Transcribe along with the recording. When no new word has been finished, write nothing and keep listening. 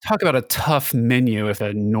talk about a tough menu if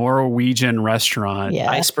a Norwegian restaurant.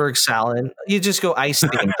 Yeah. Iceberg salad. You just go ice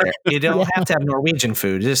themed there. You don't have to have Norwegian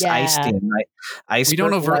food. Just ice themed. Right? We don't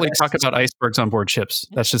Iceberg overtly lettuce. talk about icebergs on board ships.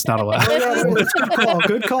 That's just not allowed. Oh, yeah, that's good call.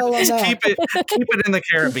 Good call on that. Keep it in the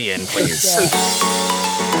Caribbean, please.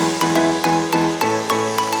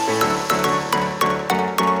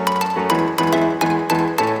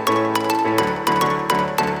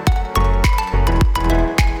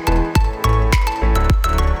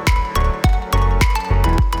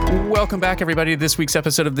 Welcome back, everybody, to this week's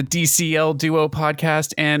episode of the DCL Duo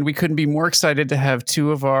podcast. And we couldn't be more excited to have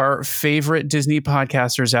two of our favorite Disney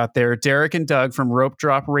podcasters out there, Derek and Doug from Rope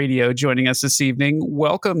Drop Radio, joining us this evening.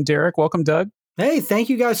 Welcome, Derek. Welcome, Doug. Hey, thank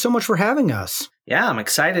you guys so much for having us. Yeah, I'm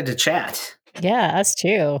excited to chat. Yeah, us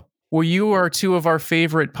too. Well, you are two of our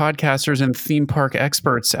favorite podcasters and theme park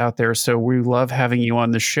experts out there, so we love having you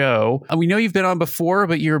on the show. And we know you've been on before,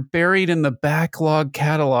 but you're buried in the backlog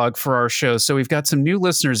catalog for our show, so we've got some new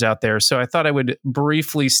listeners out there. So I thought I would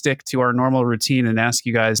briefly stick to our normal routine and ask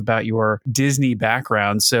you guys about your Disney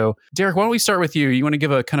background. So, Derek, why don't we start with you? You want to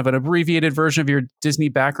give a kind of an abbreviated version of your Disney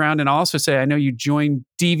background? And I'll also say, I know you joined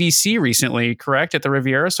DVC recently, correct, at the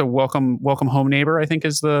Riviera, so welcome home, neighbor, I think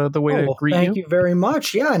is the way to greet you. Thank you very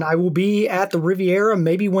much. Yeah, and I will be at the Riviera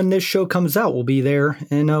maybe when this show comes out. We'll be there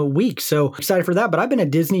in a week. So excited for that. But I've been a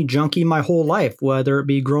Disney junkie my whole life, whether it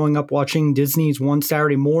be growing up watching Disney's One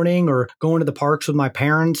Saturday Morning or going to the parks with my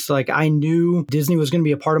parents. Like, I knew Disney was going to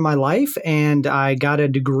be a part of my life, and I got a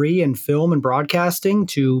degree in film and broadcasting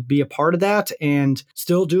to be a part of that and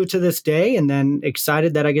still do it to this day. And then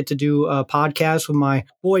excited that I get to do a podcast with my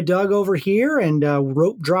boy Doug over here, and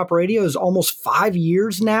Rope Drop Radio is almost 5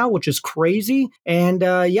 years now, which is crazy. And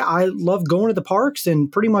yeah, I love going to the parks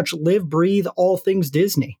and pretty much live, breathe all things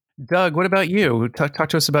Disney. Doug, what about you? Talk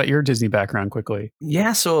to us about your Disney background quickly.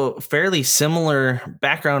 Yeah, so fairly similar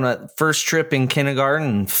background. At first trip in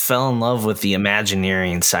kindergarten, fell in love with the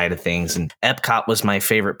Imagineering side of things. And Epcot was my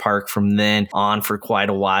favorite park from then on for quite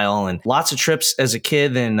a while. And lots of trips as a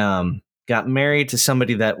kid, and got married to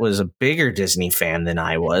somebody that was a bigger Disney fan than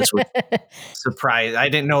I was. Surprised. I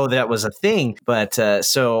didn't know that was a thing. But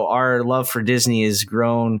so our love for Disney has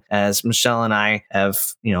grown as Michelle and I have,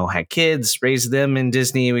 had kids, raised them in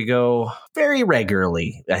Disney. We go very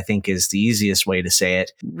regularly, I think is the easiest way to say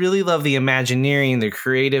it. Really love the Imagineering, the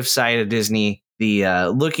creative side of Disney.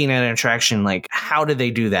 The looking at an attraction, like, how do they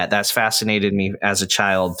do that? That's fascinated me as a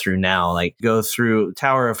child through now. Like, go through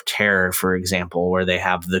Tower of Terror, for example, where they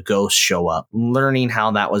have the ghosts show up. Learning how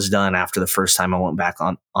that was done after the first time I went back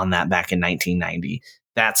on that back in 1990.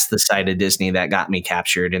 That's the side of Disney that got me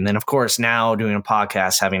captured. And then, of course, now doing a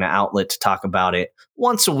podcast, having an outlet to talk about it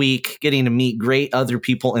once a week, getting to meet great other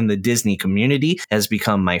people in the Disney community has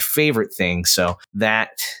become my favorite thing. So that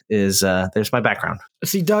is, there's my background.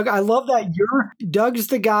 See, Doug, I love that Doug's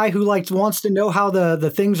the guy who wants to know how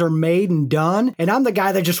the things are made and done. And I'm the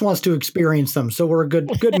guy that just wants to experience them. So we're a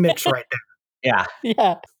good mix right there.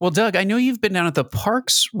 Yeah. Well, Doug, I know you've been down at the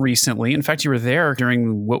parks recently. In fact, you were there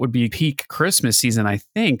during what would be peak Christmas season, I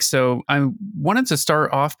think. So I wanted to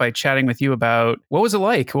start off by chatting with you about what was it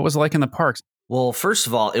like? What was it like in the parks? Well, first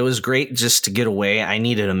of all, it was great just to get away. I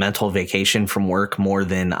needed a mental vacation from work more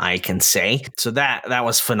than I can say. So that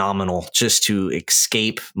was phenomenal, just to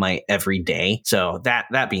escape my everyday. So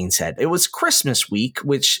that being said, it was Christmas week,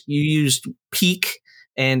 which you used peak.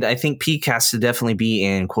 And I think peak has to definitely be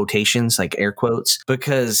in quotations, like air quotes,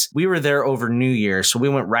 because we were there over New Year's. So we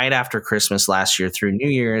went right after Christmas last year through New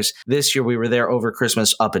Year's. This year, we were there over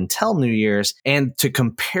Christmas up until New Year's. And to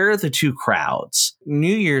compare the two crowds,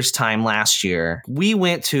 New Year's time last year, we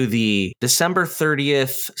went to the December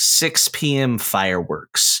 30th, 6 p.m.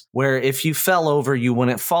 fireworks, where if you fell over, you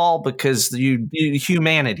wouldn't fall because you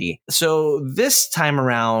humanity. So this time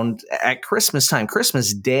around at Christmas time,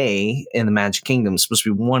 Christmas Day in the Magic Kingdom is supposed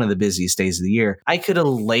to be one of the busiest days of the year. I could have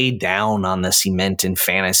laid down on the cement in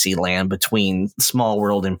Fantasyland between Small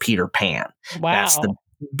World and Peter Pan. Wow. That's the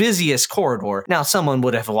busiest corridor. Now, someone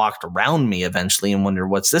would have walked around me eventually and wonder,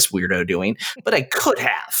 what's this weirdo doing? But I could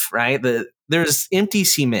have, right? There's empty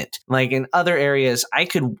cement. Like in other areas, I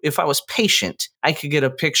could, if I was patient, I could get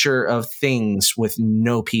a picture of things with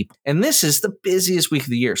no people. And this is the busiest week of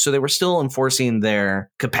the year. So they were still enforcing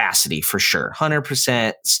their capacity for sure.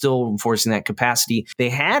 100% still enforcing that capacity. They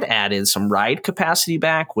had added some ride capacity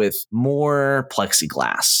back with more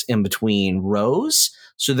plexiglass in between rows.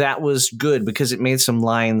 So that was good because it made some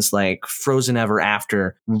lines like Frozen Ever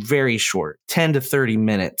After very short, 10 to 30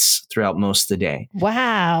 minutes throughout most of the day.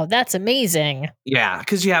 Wow, that's amazing. Yeah,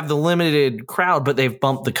 because you have the limited crowd, but they've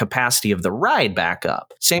bumped the capacity of the ride back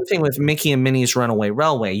up. Same thing with Mickey and Minnie's Runaway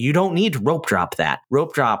Railway. You don't need to rope drop that.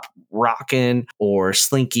 Rope drop Rockin' or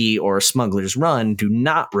Slinky or Smuggler's Run do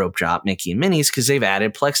not rope drop Mickey and Minnie's because they've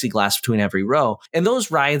added plexiglass between every row. And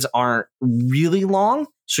those rides aren't really long.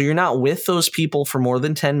 So you're not with those people for more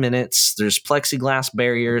than 10 minutes. There's plexiglass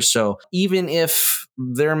barriers. So even if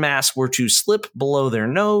their mask were to slip below their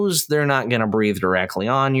nose, they're not going to breathe directly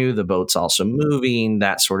on you. The boat's also moving,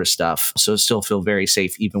 that sort of stuff. So still feel very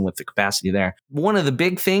safe even with the capacity there. One of the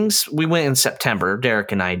big things, we went in September,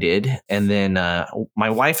 Derek and I did. And then my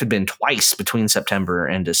wife had been twice between September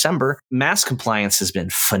and December. Mask compliance has been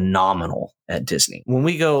phenomenal at Disney. When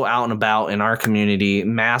we go out and about in our community,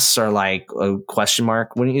 masks are like a question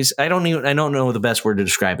mark. I don't know the best word to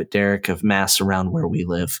describe it, Derek, of masks around where we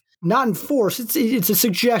live. Not enforced. It's a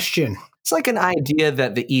suggestion. It's like an idea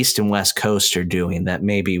that the East and West Coast are doing that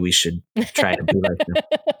maybe we should try to be like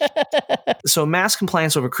them. So mask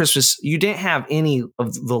compliance over Christmas, you didn't have any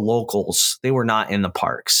of the locals. They were not in the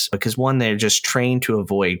parks because one, they're just trained to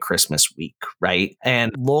avoid Christmas week, right?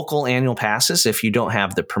 And local annual passes, if you don't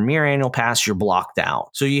have the premier annual pass, you're blocked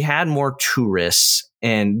out. So you had more tourists.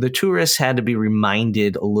 And the tourists had to be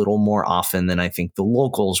reminded a little more often than I think the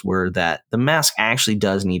locals were that the mask actually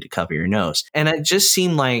does need to cover your nose. And it just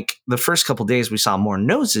seemed like the first couple of days we saw more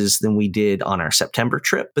noses than we did on our September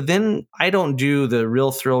trip. But then I don't do the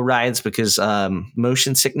real thrill rides because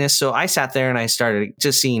motion sickness. So I sat there and I started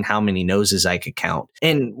just seeing how many noses I could count.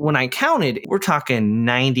 And when I counted, we're talking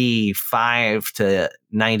 95 to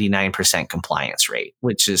 99% compliance rate,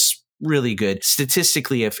 which is really good.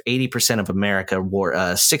 Statistically, if 80% of America wore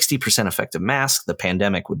a 60% effective mask, the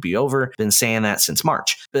pandemic would be over. Been saying that since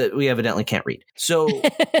March, but we evidently can't read. So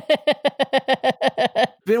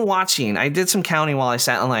been watching. I did some counting while I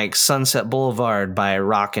sat on like Sunset Boulevard by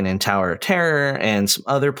Rockin' and Tower of Terror and some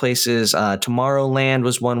other places. Tomorrowland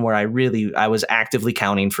was one where I was actively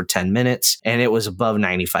counting for 10 minutes and it was above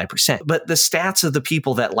 95%. But the stats of the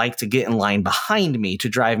people that like to get in line behind me to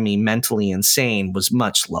drive me mentally insane was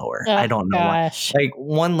much lower. I don't know why. Like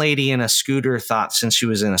one lady in a scooter thought since she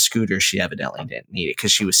was in a scooter, she evidently didn't need it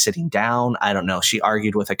because she was sitting down. I don't know. She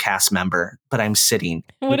argued with a cast member, but I'm sitting.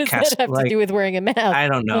 What does that have to do with wearing a mask? I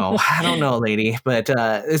don't know, lady. But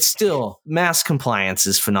it's still, mask compliance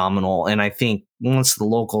is phenomenal. And I think once the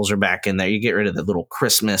locals are back in there, you get rid of the little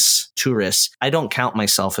Christmas tourists. I don't count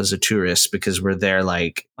myself as a tourist because we're there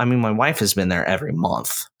my wife has been there every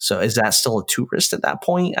month. So is that still a tourist at that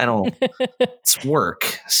point? I don't, it's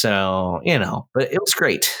work. So, but it was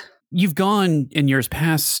great. You've gone in years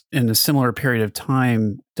past in a similar period of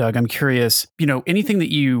time, Doug. I'm curious, anything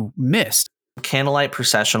that you missed? Candlelight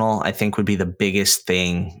Processional, I think, would be the biggest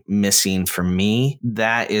thing missing for me.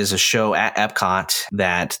 That is a show at Epcot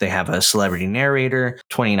that they have a celebrity narrator.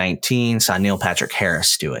 2019 saw Neil Patrick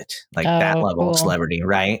Harris do it, that level of celebrity,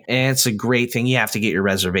 right? And it's a great thing. You have to get your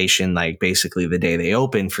reservation basically the day they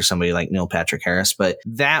open for somebody like Neil Patrick Harris. But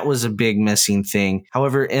that was a big missing thing.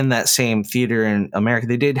 However, in that same theater in America,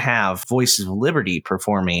 they did have Voices of Liberty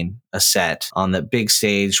performing a set on the big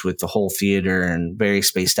stage with the whole theater and very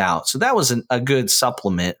spaced out. So that was a good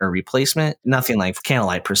supplement or replacement. Nothing like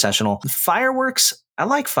Candlelight Processional. Fireworks, I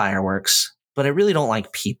like fireworks, but I really don't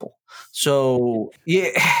like people. So,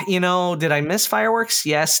 did I miss fireworks?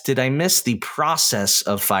 Yes. Did I miss the process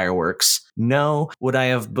of fireworks? No. Would I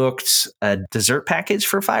have booked a dessert package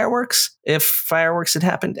for fireworks if fireworks had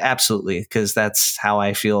happened? Absolutely, because that's how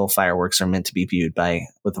I feel fireworks are meant to be viewed,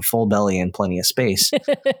 with a full belly and plenty of space.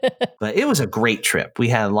 But it was a great trip. We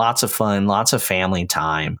had lots of fun, lots of family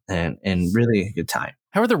time, and really a good time.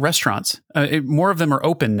 How are the restaurants? More of them are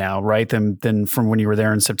open now, right? Than from when you were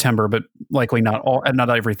there in September, but likely not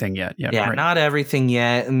everything yet. Yeah, right. Not everything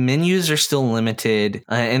yet. Menus are still limited,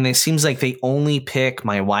 and it seems like they only pick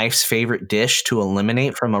my wife's favorite dish to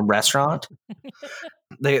eliminate from a restaurant.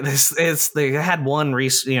 They had one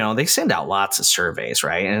recent, they send out lots of surveys,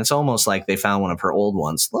 right? And it's almost like they found one of her old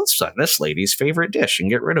ones. Let's find this lady's favorite dish and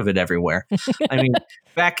get rid of it everywhere.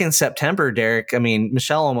 Back in September, Derek,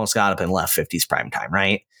 Michelle almost got up and left 50s prime time,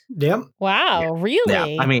 right? Yep. Wow,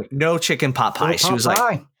 really? Yeah. No chicken pot pie. She was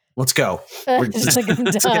like, let's go. We're Just like, I'm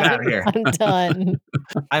let's get out of done. here. I'm done.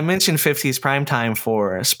 I mentioned 50s primetime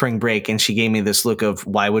for spring break, and she gave me this look of,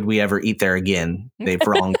 why would we ever eat there again? They've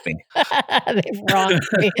wronged me. They've wronged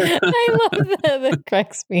me. I love that. That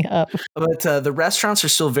cracks me up. But the restaurants are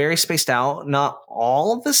still very spaced out, not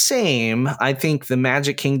all the same. I think the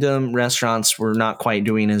Magic Kingdom restaurants were not quite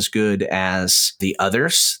doing as good as the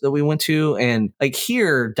others that we went to. And like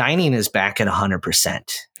here, dining is back at 100%.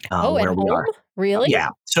 Where we are. Really? Yeah.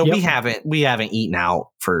 So we haven't eaten out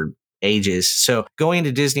for ages. So going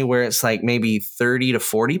to Disney where it's like maybe 30 to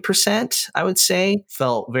 40%, I would say,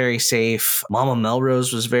 felt very safe. Mama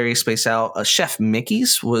Melrose was very spaced out. Chef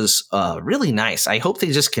Mickey's was really nice. I hope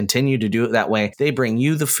they just continue to do it that way. They bring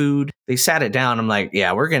you the food. They sat it down. I'm like,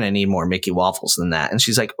 yeah, we're going to need more Mickey waffles than that. And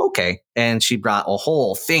she's like, okay. And she brought a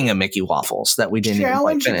whole thing of Mickey waffles that we didn't even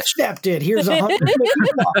quite finish. Accepted. Here's 100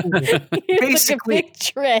 Mickey waffles. Basically, like a big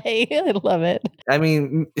tray. I love it. I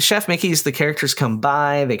mean, Chef Mickey's, the characters come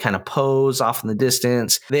by, they kind of pose off in the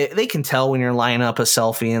distance. They can tell when you're lining up a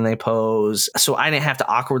selfie and they pose. So I didn't have to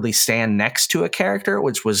awkwardly stand next to a character,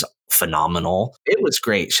 which was phenomenal. It was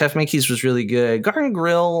great. Chef Mickey's was really good. Garden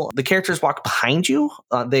Grill, the characters walk behind you.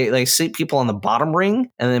 They seat people on the bottom ring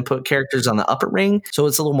and then put characters on the upper ring. So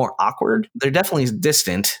it's a little more awkward. They're definitely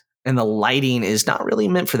distant. And the lighting is not really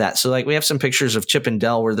meant for that. So like we have some pictures of Chip and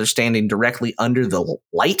Dale where they're standing directly under the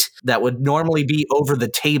light that would normally be over the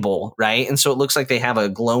table, right? And so it looks like they have a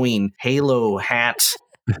glowing halo hat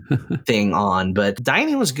thing on. But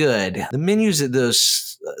dining was good. The menus at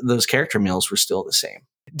those character meals were still the same.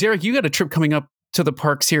 Derek, you got a trip coming up to the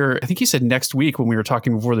parks here. I think you said next week when we were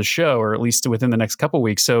talking before the show, or at least within the next couple of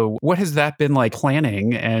weeks. So what has that been like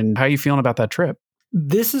planning, and how are you feeling about that trip?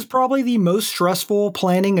 This is probably the most stressful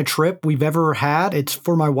planning a trip we've ever had. It's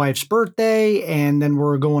for my wife's birthday, and then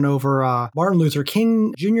we're going over Martin Luther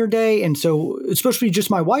King Jr. Day. And so it's supposed to be just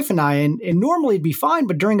my wife and I, and normally it'd be fine,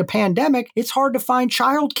 but during a pandemic, it's hard to find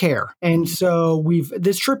childcare. And so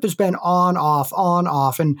this trip has been on,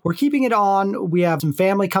 off, and we're keeping it on. We have some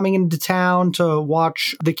family coming into town to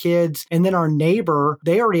watch the kids. And then our neighbor,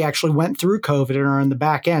 they already actually went through COVID and are in the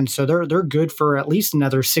back end. So they're good for at least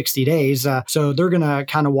another 60 days. So they're going to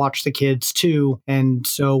kind of watch the kids too. And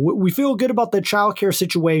so we feel good about the childcare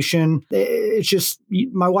situation. It's just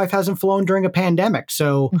my wife hasn't flown during a pandemic.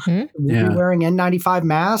 So we'll be wearing N95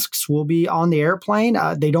 masks. We'll be on the airplane.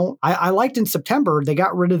 I liked in September, they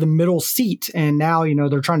got rid of the middle seat, and now,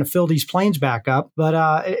 they're trying to fill these planes back up.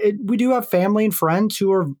 But we do have family and friends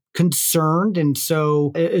who are concerned. And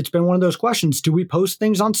so it's been one of those questions. Do we post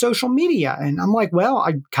things on social media? And I'm like, well,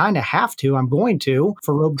 I kind of have to. I'm going to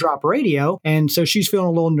for Rope Drop Radio. And so she's feeling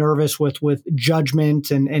a little nervous with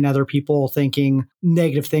judgment and other people thinking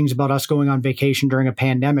negative things about us going on vacation during a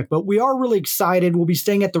pandemic. But we are really excited. We'll be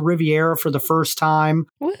staying at the Riviera for the first time.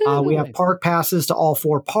 We have park passes to all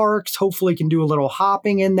 4 parks. Hopefully can do a little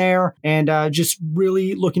hopping in there, and just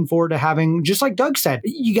really looking forward to having, just like Doug said,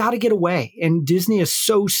 you got to get away. And Disney is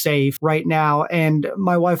so safe right now, and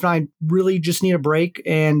my wife and I really just need a break,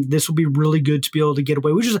 and this will be really good to be able to get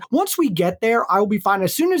away. Once we get there, I will be fine.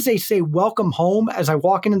 As soon as they say welcome home as I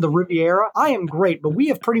walk into the Riviera, I am great, but we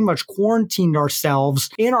have pretty much quarantined ourselves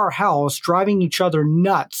in our house, driving each other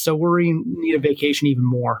nuts, so we're going to need a vacation even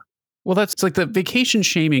more. Well, that's like the vacation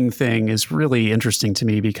shaming thing is really interesting to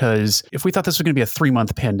me, because if we thought this was going to be a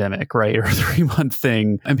 3-month pandemic, right, or a 3-month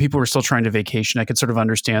thing, and people were still trying to vacation, I could sort of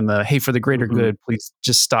understand hey, for the greater good, please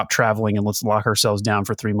just stop traveling and let's lock ourselves down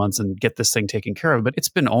for 3 months and get this thing taken care of. But it's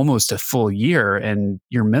been almost a full year, and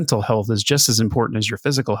your mental health is just as important as your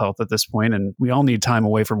physical health at this point. And we all need time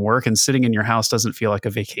away from work, and sitting in your house doesn't feel like a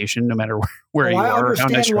vacation, no matter where you are. I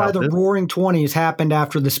understand why the Roaring 20s happened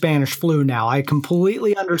after the Spanish flu now. I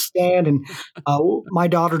completely understand. And my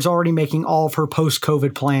daughter's already making all of her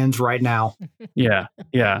post-COVID plans right now. Yeah.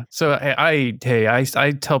 So I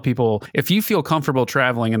tell people, if you feel comfortable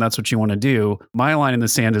traveling and that's what you want to do, my line in the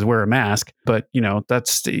sand is wear a mask. But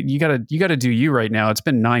that's you gotta do you right now. It's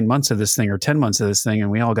been 9 months of this thing or 10 months of this thing, and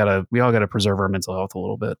we all gotta preserve our mental health a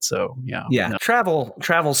little bit. So yeah. No.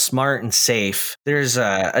 Travel smart and safe. There's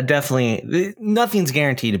definitely nothing's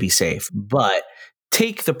guaranteed to be safe, but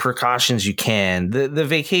take the precautions you can. The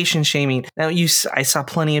vacation shaming. Now, I saw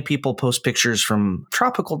plenty of people post pictures from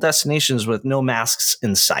tropical destinations with no masks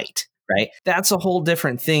in sight, right? That's a whole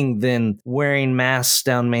different thing than wearing masks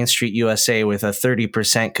down Main Street, USA with a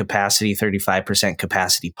 30% capacity, 35%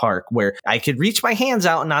 capacity park where I could reach my hands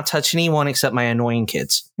out and not touch anyone except my annoying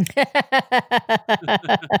kids.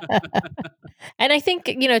 And I think,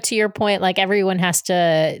 to your point, like everyone has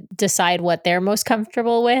to decide what they're most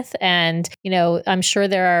comfortable with. And, I'm sure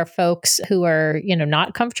there are folks who are,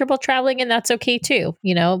 not comfortable traveling, and that's okay too,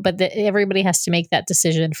 but everybody has to make that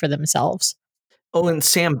decision for themselves. Oh, and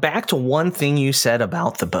Sam, back to one thing you said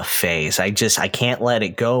about the buffets. I can't let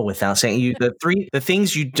it go without saying the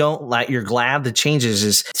things you don't like, you're glad the changes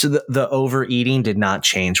is, so the overeating did not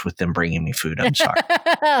change with them bringing me food. I'm sorry.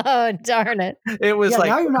 Oh, darn it. It was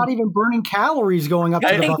now you're not even burning calories going up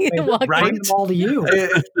to the buffet. Right? Bring them all to you.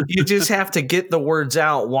 You just have to get the words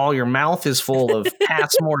out while your mouth is full of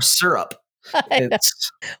Passmore syrup.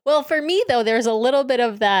 Well, for me though, there's a little bit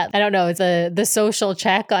of that. I don't know. It's the social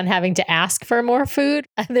check on having to ask for more food.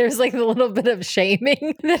 There's like a little bit of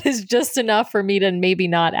shaming that is just enough for me to maybe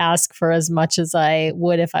not ask for as much as I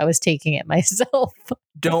would if I was taking it myself.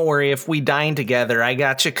 Don't worry, if we dine together, I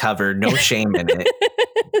got you covered. No shame in it.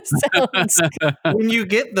 When you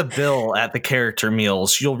get the bill at the character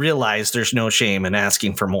meals, you'll realize there's no shame in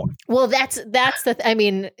asking for more. Well, that's one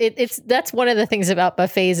of the things about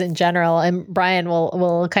buffets in general. And Brian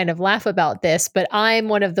will kind of laugh about this, but I'm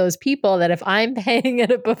one of those people that if I'm paying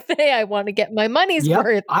at a buffet, I want to get my money's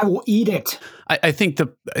worth. I will eat it. I think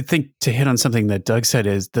to hit on something that Doug said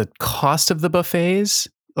is the cost of the buffets.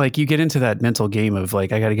 Like you get into that mental game of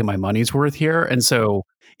like, I got to get my money's worth here. And so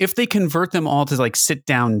if they convert them all to like sit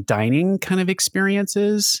down dining kind of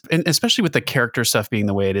experiences, and especially with the character stuff being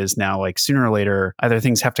the way it is now, like sooner or later, either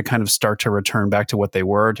things have to kind of start to return back to what they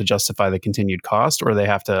were to justify the continued cost, or they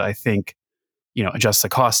have to, I think, adjust the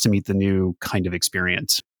cost to meet the new kind of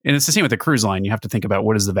experience. And it's the same with the cruise line. You have to think about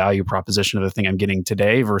what is the value proposition of the thing I'm getting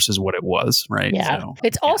today versus what it was, right? Yeah. So,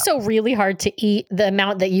 it's also really hard to eat the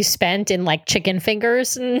amount that you spent in like chicken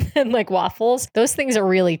fingers and like waffles. Those things are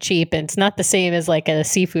really cheap. And it's not the same as like a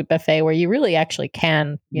seafood buffet where you really actually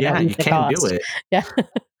can, you can do it. Yeah.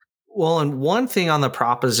 Well, and one thing on the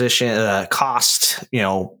proposition, cost,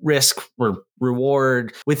 risk or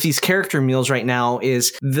reward with these character meals right now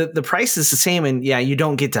is the price is the same. And yeah, you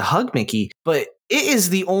don't get to hug Mickey, but it is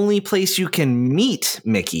the only place you can meet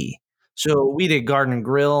Mickey. So we did Garden and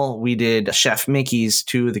Grill, we did Chef Mickey's,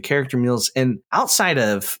 two of the character meals. And outside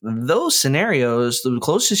of those scenarios, the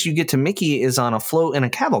closest you get to Mickey is on a float in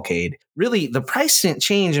a cavalcade. Really, the price didn't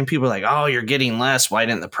change and people are like, oh, you're getting less. Why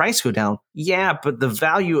didn't the price go down? Yeah, but the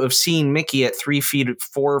value of seeing Mickey at 3 feet,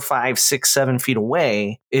 4, 5, 6, 7 feet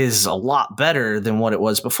away is a lot better than what it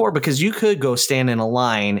was before, because you could go stand in a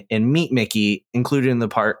line and meet Mickey included in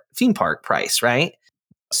the theme park price, right?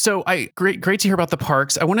 So great to hear about the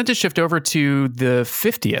parks. I wanted to shift over to the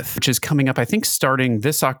 50th, which is coming up, I think, starting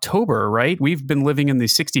this October, right? We've been living in the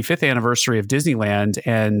 65th anniversary of Disneyland,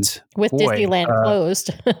 and Disneyland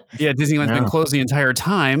closed. Yeah, Disneyland's been closed the entire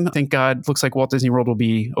time. Thank God. Looks like Walt Disney World will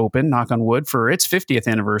be open, knock on wood, for its 50th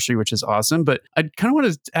anniversary, which is awesome. But I kind of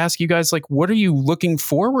want to ask you guys, like, what are you looking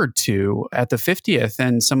forward to at the 50th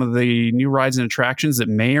and some of the new rides and attractions that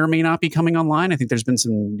may or may not be coming online? I think there's been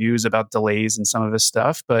some news about delays and some of this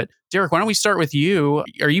stuff. But Derek, why don't we start with you?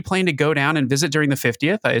 Are you planning to go down and visit during the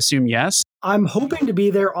 50th? I assume yes. I'm hoping to be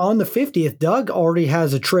there on the 50th. Doug already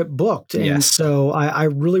has a trip booked. And so I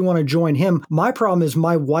really want to join him. My problem is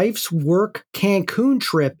my wife's work Cancun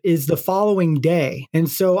trip is the following day. And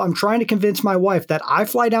so I'm trying to convince my wife that I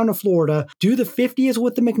fly down to Florida, do the 50th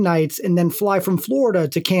with the McKnights, and then fly from Florida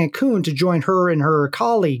to Cancun to join her and her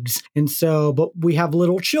colleagues. And so, but we have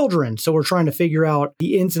little children. So we're trying to figure out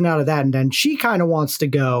the ins and outs of that. And then she kind of wants to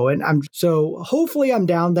go. And hopefully I'm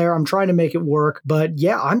down there. I'm trying to make it work. But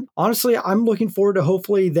yeah, I'm looking forward to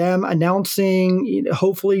hopefully them announcing,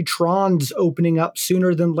 hopefully Tron's opening up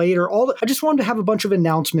sooner than later. I just wanted to have a bunch of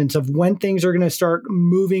announcements of when things are going to start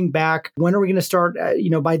moving back. When are we going to start?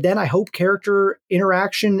 By then, I hope character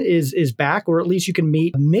interaction is back, or at least you can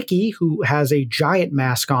meet Mickey, who has a giant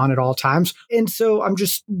mask on at all times. And so I'm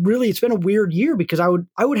just really, it's been a weird year because I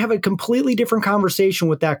would have a completely different conversation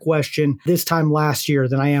with that question this time last year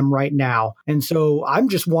than I am right now. And so I'm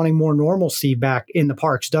just wanting more normalcy back in the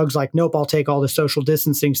parks. Doug's like, nope, I'll take all the social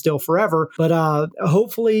distancing still forever. But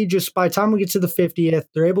hopefully just by the time we get to the 50th,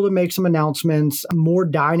 they're able to make some announcements. More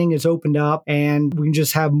dining is opened up and we can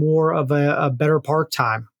just have more of a better park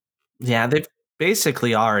time. Yeah, they've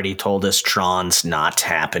basically already told us Tron's not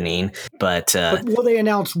happening, but will they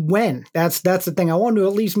announce when? That's the thing. I want to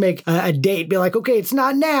at least make a date, be like, okay, it's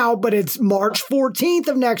not now, but it's March 14th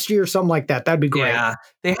of next year, something like that. That'd be great. Yeah,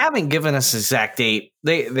 they haven't given us an exact date.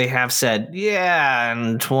 They have said,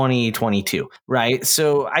 in 2022, right?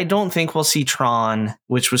 So I don't think we'll see Tron,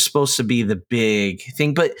 which was supposed to be the big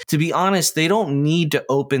thing. But to be honest, they don't need to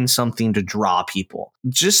open something to draw people.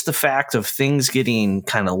 Just the fact of things getting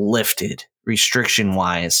kind of lifted restriction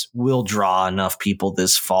wise, will draw enough people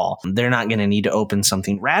this fall. They're not going to need to open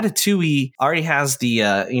something. Ratatouille already has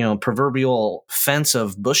the proverbial fence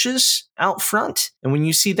of bushes out front. And when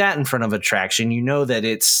you see that in front of attraction, you know that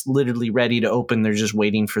it's literally ready to open. They're just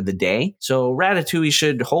waiting for the day. So Ratatouille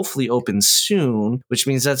should hopefully open soon, which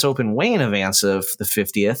means that's open way in advance of the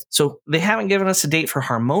 50th. So they haven't given us a date for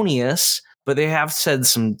Harmonious, but they have said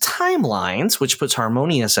some timelines, which puts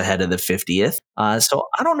Harmonious ahead of the 50th. So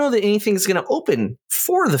I don't know that anything's going to open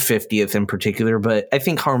for the 50th in particular, but I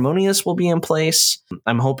think Harmonious will be in place.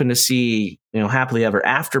 I'm hoping to see, Happily Ever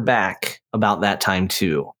After back about that time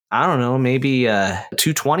too. I don't know, maybe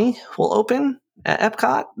 220 will open at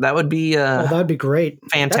Epcot. That would be that'd be great.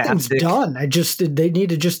 Fantastic. That thing's done. They need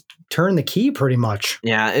to just turn the key pretty much.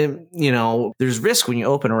 Yeah, there's risk when you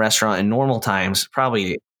open a restaurant in normal times,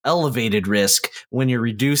 probably elevated risk when you're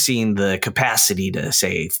reducing the capacity to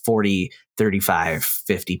say 40, 35,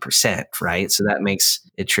 50%, right? So that makes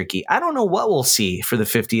it tricky. I don't know what we'll see for the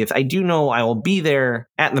 50th. I do know I will be there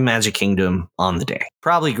at the Magic Kingdom on the day.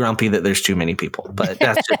 Probably grumpy that there's too many people, but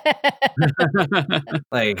that's just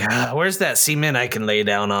where's that cement I can lay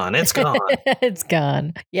down on? It's gone. It's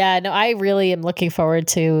gone. Yeah, no, I really am looking forward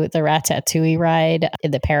to the Ratatouille ride in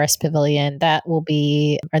the Paris Pavilion. That will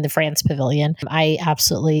be, or the France Pavilion.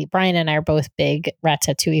 Brian and I are both big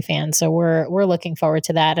Ratatouille fans, so we're looking forward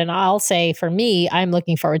to that. And I'll say for me, I'm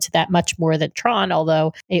looking forward to that much more than Tron,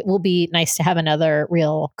 although it will be nice to have another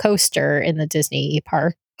real coaster in the Disney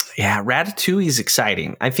park. Yeah, Ratatouille is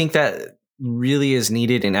exciting. I think that really is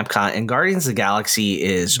needed in Epcot, and Guardians of the Galaxy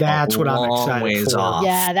is that's what I'm excited ways for. off.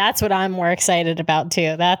 Yeah, that's what I'm more excited about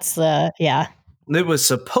too. That's yeah. It was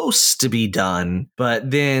supposed to be done, but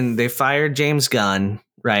then they fired James Gunn,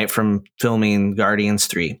 right, from filming Guardians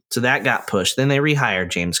 3. So that got pushed. Then they rehired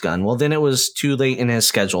James Gunn. Well, then it was too late in his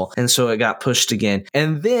schedule, and so it got pushed again.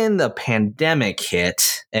 And then the pandemic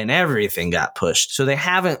hit, and everything got pushed. So they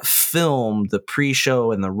haven't filmed the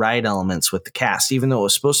pre-show and the ride elements with the cast, even though it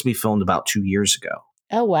was supposed to be filmed about 2 years ago.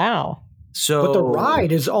 Oh, wow. But the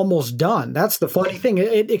ride is almost done. That's the funny thing.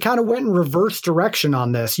 It kind of went in reverse direction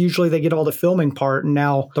on this. Usually they get all the filming part, and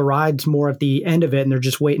now the ride's more at the end of it, and they're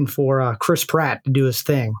just waiting for Chris Pratt to do his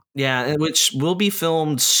thing. Yeah, which will be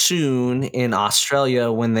filmed soon in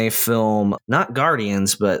Australia when they film not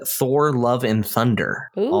Guardians, but Thor, Love and Thunder.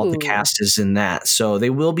 Ooh. All the cast is in that. So they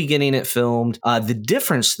will be getting it filmed. The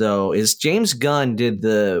difference, though, is James Gunn did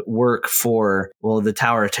the work for, the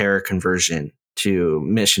Tower of Terror conversion to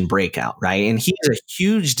Mission Breakout, right? And he's a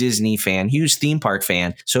huge Disney fan, huge theme park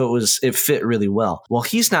fan. So it fit really well. Well,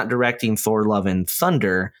 he's not directing Thor, Love and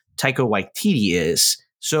Thunder. Taika Waititi is.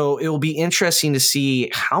 So it will be interesting to see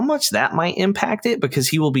how much that might impact it, because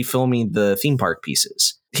he will be filming the theme park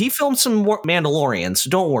pieces. He filmed some more Mandalorian, so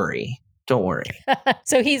don't worry. Don't worry.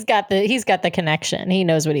 So he's got the connection. He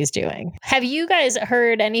knows what he's doing. Have you guys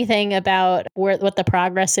heard anything about what the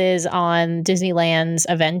progress is on Disneyland's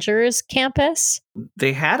Avengers campus?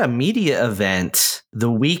 They had a media event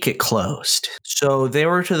the week it closed. So they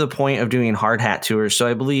were to the point of doing hard hat tours. So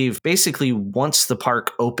I believe basically once the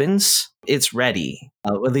park opens, it's ready.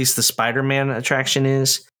 At least the Spider-Man attraction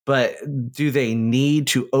is. But do they need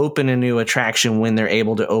to open a new attraction when they're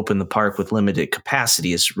able to open the park with limited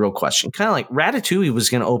capacity is a real question. Kind of like Ratatouille was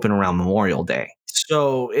going to open around Memorial Day.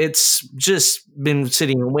 So it's just been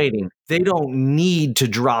sitting and waiting. They don't need to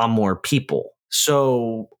draw more people.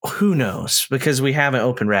 So who knows? Because we haven't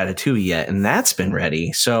opened Ratatouille yet, and that's been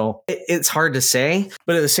ready. So it's hard to say.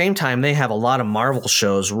 But at the same time, they have a lot of Marvel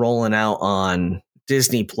shows rolling out on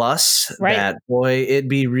Disney Plus. Right. That, boy, it'd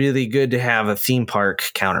be really good to have a theme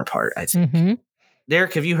park counterpart, I think. Mm-hmm.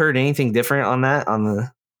 Derek, have you heard anything different on that?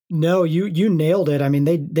 No, you nailed it. I mean,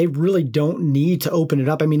 they really don't need to open it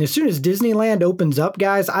up. I mean, as soon as Disneyland opens up,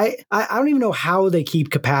 guys, I don't even know how they keep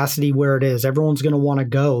capacity where it is. Everyone's going to want to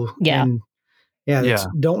go. Yeah. And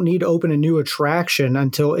don't need to open a new attraction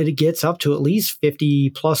until it gets up to at least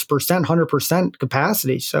 50+%, 100%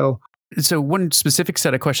 capacity. So one specific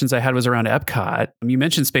set of questions I had was around Epcot. You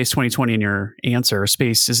mentioned Space 2020 in your answer. Is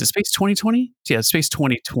it Space 2020? Yeah, Space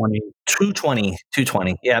 2020.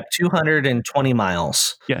 220. Yeah, 220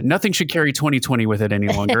 miles. Yeah, nothing should carry 2020 with it any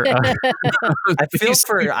longer. I feel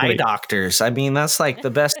for eye doctors. I mean, that's like the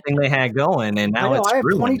best thing they had going, and now it's I have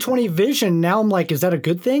ruined. 2020 vision. Now I'm like, is that a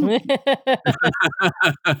good thing?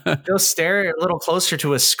 Go stare a little closer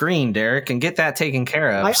to a screen, Derek, and get that taken care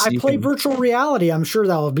of. I play virtual reality. I'm sure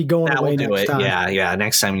that'll be going away next time. Yeah.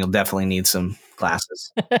 Next time you'll definitely need some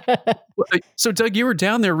glasses. So, Doug, you were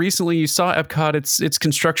down there recently. You saw Epcot. Its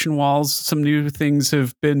construction walls. Some new things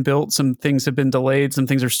have been built. Some things have been delayed. Some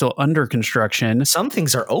things are still under construction. Some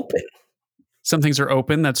things are open. Some things are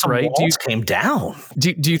open. That's Some right. walls came down.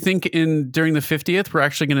 Do you think during the 50th, we're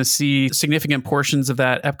actually going to see significant portions of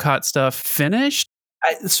that Epcot stuff finished?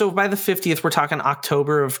 So by the 50th, we're talking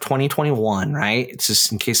October of 2021, right? It's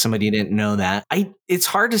just in case somebody didn't know that. It's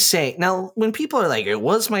hard to say. Now, when people are like, it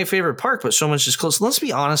was my favorite park, but so much is closed. Let's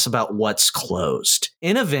be honest about what's closed.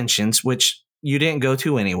 Innoventions, which you didn't go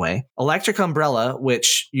to anyway. Electric Umbrella,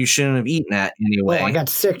 which you shouldn't have eaten at anyway. Oh, I got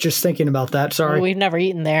sick just thinking about that. Sorry. We've never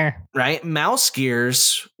eaten there. Right? Mouse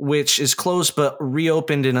Gears, which is closed but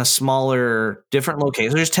reopened in a smaller, different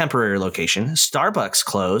location. There's temporary location. Starbucks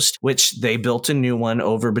closed, which they built a new one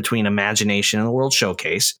over between Imagination and the World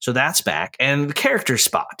Showcase. So that's back. And the character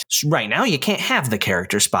spot. Right now, you can't have the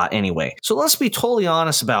character spot anyway. So let's be totally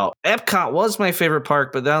honest about Epcot was my favorite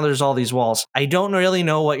park, but now there's all these walls. I don't really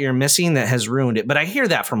know what you're missing that has ruined it, but I hear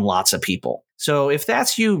that from lots of people. So if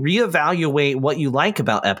that's you, reevaluate what you like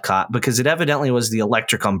about Epcot, because it evidently was the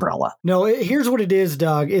Electric Umbrella. No, here's what it is,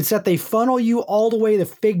 Doug. It's that they funnel you all the way to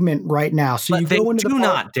Figment right now. So But you they go into do the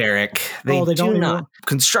park. not, Derek. They They do don't not. even-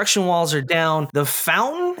 Construction walls are down. The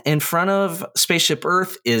fountain in front of Spaceship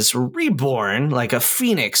Earth is reborn like a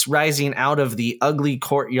phoenix rising out of the ugly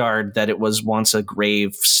courtyard that it was once a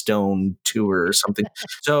gravestone tour or something.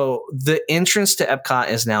 So the entrance to Epcot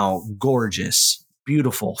is now gorgeous,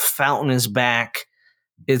 beautiful. Fountain is back.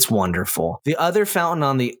 It's wonderful. The other fountain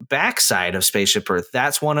on the backside of Spaceship Earth,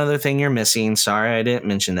 that's one other thing you're missing. Sorry, I didn't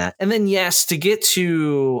mention that. And then, yes, to get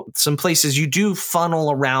to some places, you do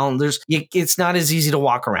funnel around. It's not as easy to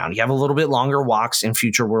walk around. You have a little bit longer walks in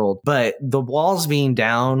Future World, but the walls being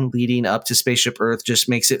down leading up to Spaceship Earth just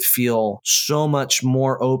makes it feel so much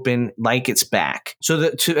more open, like it's back. So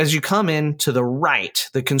that as you come in to the right,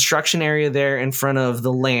 the construction area there in front of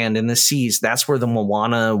the land and the seas, that's where the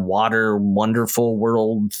Moana Water Wonderful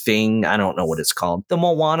World thing, I don't know what it's called, the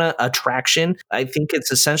Moana attraction. I think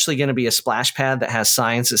it's essentially going to be a splash pad that has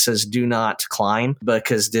signs that says do not climb,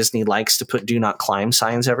 because Disney likes to put do not climb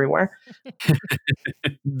signs everywhere.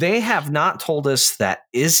 They have not told us that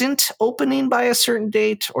isn't opening by a certain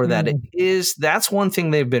date or that it is. That's one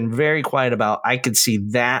thing they've been very quiet about. I could see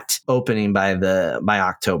that opening by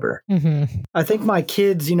October. Mm-hmm. I think my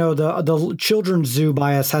kids, the children's zoo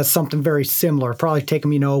by us has something very similar. Probably take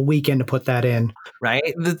them, a weekend to put that in. Right?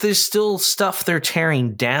 There's still stuff they're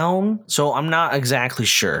tearing down, so I'm not exactly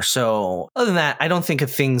sure. So other than that, I don't think a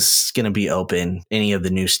thing's going to be open, any of the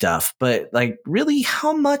new stuff. But really,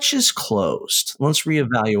 how much is closed? Let's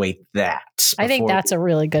reevaluate that. I think that's a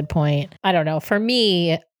really good point. I don't know. For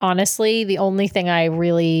me, honestly, the only thing I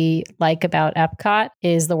really like about Epcot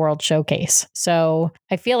is the World Showcase. So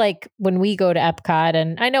I feel like when we go to Epcot,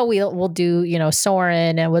 and I know we'll do,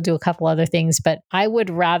 Soarin' and we'll do a couple other things, but I would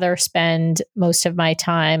rather spend most of my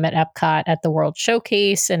time at Epcot at the World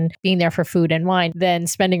Showcase and being there for food and wine than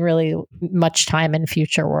spending really much time in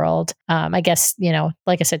Future World. I guess,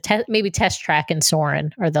 like I said, maybe Test Track and Soarin'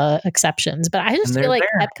 are the exceptions, but I just feel like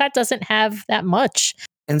Epcot doesn't have that much.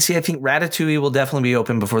 And see, I think Ratatouille will definitely be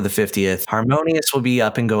open before the 50th. Harmonious will be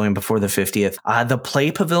up and going before the 50th. The play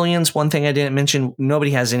pavilions, one thing I didn't mention,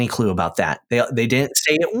 nobody has any clue about that. They didn't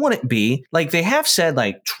say it wouldn't be. They have said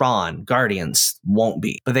Tron, Guardians won't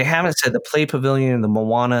be. But they haven't said the play pavilion, the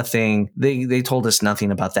Moana thing. They told us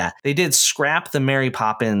nothing about that. They did scrap the Mary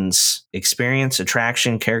Poppins experience,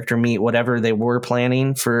 attraction, character meet, whatever they were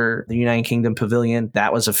planning for the United Kingdom Pavilion.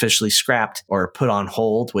 That was officially scrapped or put on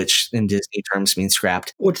hold, which in Disney terms means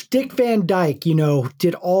scrapped. Which Dick Van Dyke,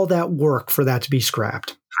 did all that work for that to be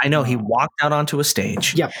scrapped. I know, he walked out onto a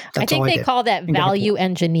stage. Yep. I think they call that value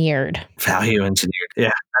engineered. Value engineered. Yeah,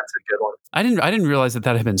 that's a good one. I didn't realize that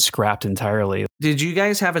had been scrapped entirely. Did you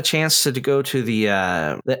guys have a chance to go to the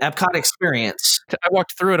Epcot experience? I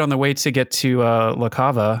walked through it on the way to get to La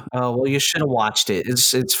Cava. Oh, well, you should have watched it.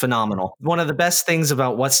 It's phenomenal. One of the best things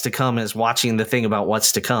about what's to come is watching the thing about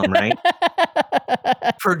what's to come, right?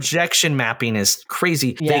 Projection mapping is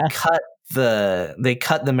crazy. Yeah. They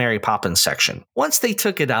cut the Mary Poppins section. Once they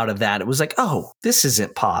took it out of that, it was like, oh, this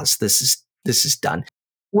isn't paused. This is done.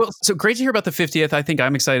 Well, so great to hear about the 50th. I think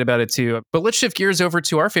I'm excited about it too. But let's shift gears over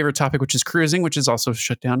to our favorite topic, which is cruising, which is also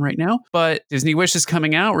shut down right now. But Disney Wish is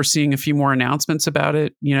coming out. We're seeing a few more announcements about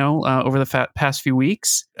it, over the past few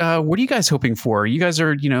weeks. What are you guys hoping for? You guys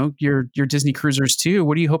are, you're Disney cruisers too.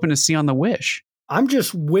 What are you hoping to see on the Wish? I'm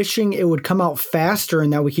just wishing it would come out faster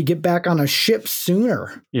and that we could get back on a ship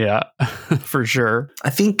sooner. Yeah, for sure. I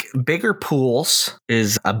think bigger pools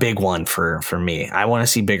is a big one for me. I want to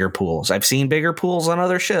see bigger pools. I've seen bigger pools on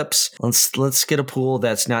other ships. Let's get a pool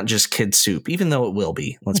that's not just kid soup, even though it will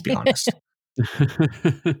be. Let's be honest.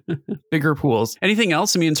 Bigger pools. Anything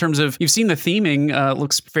else? I mean, in terms of, you've seen the theming,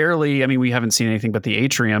 looks fairly, I mean, we haven't seen anything but the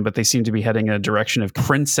atrium, but they seem to be heading a direction of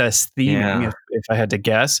princess theming, if I had to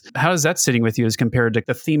guess. How is that sitting with you as compared to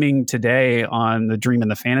the theming today on the Dream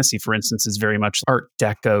and the Fantasy, for instance, is very much Art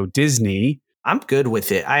Deco Disney? I'm good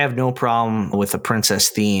with it. I have no problem with a princess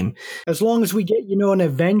theme. As long as we get, an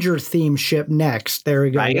Avenger theme ship next. There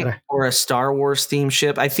we go. Right? Or a Star Wars theme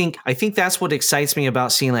ship. I think that's what excites me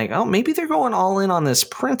about seeing, like, oh, maybe they're going all in on this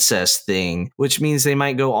princess thing, which means they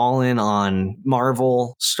might go all in on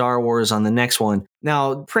Marvel, Star Wars on the next one.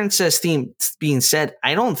 Now, princess theme being said,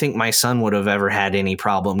 I don't think my son would have ever had any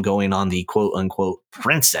problem going on the quote unquote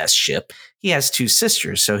princess ship. He has 2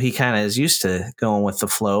 sisters, so he kind of is used to going with the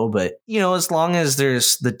flow. But, as long as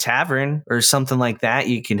there's the tavern or something like that,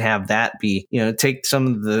 you can have that be, take some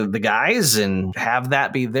of the guys and have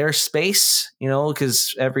that be their space,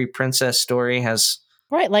 because every princess story has.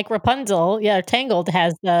 Right, like Rapunzel, Tangled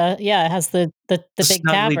has the big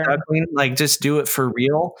tavern. Duckling, like, just do it for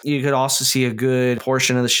real. You could also see a good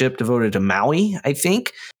portion of the ship devoted to Maui, I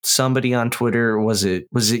think. Somebody on Twitter, was it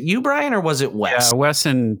you, Brian, or was it Wes? Yeah, Wes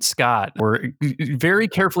and Scott were very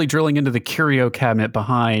carefully drilling into the curio cabinet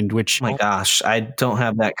behind, which... Oh my gosh, I don't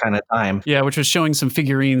have that kind of time. Yeah, which was showing some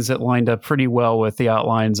figurines that lined up pretty well with the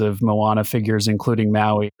outlines of Moana figures, including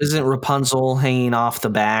Maui. Isn't Rapunzel hanging off the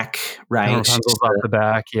back, right? Rapunzel's off the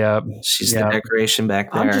back, yeah. She's the decoration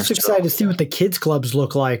back there. I'm just excited to see what the kids clubs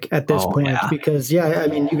look like at this point because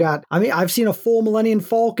I've seen a full Millennium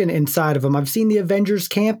Falcon inside of them. I've seen the Avengers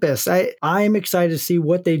campus. I'm excited to see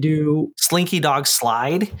what they do. Slinky Dog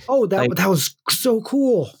slide. Oh, that was so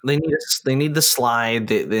cool. They need the slide,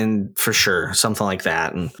 then for sure, something like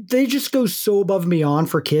that. And they just go so above and beyond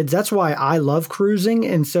for kids. That's why I love cruising.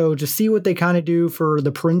 And so to see what they kind of do for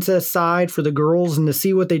the princess side for the girls and to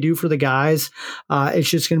see what they do for the guys, it's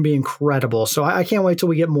just going to be incredible. So I can't wait till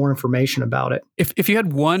we get more information about it. If you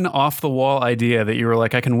had one off the wall idea that you were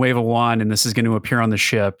like, I can wave a wand and this is going to appear on the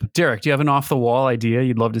ship, Derek, do you have an off the wall idea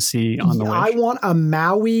you'd love to see on the winch? I want a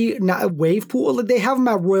Maui wave pool. They have them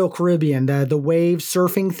at Royal Caribbean, the wave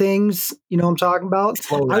surfing things. You know what I'm talking about?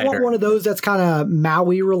 I want one of those that's kind of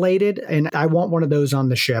Maui related, and I want one of those on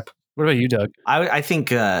the ship. What about you, Doug? I think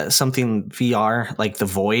something VR, like the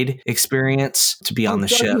Void experience, to be on the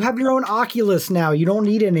ship. You have your own Oculus now. You don't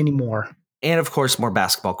need it anymore. And, of course, more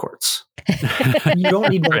basketball courts. You don't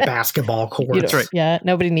need more basketball courts. That's right. Yeah,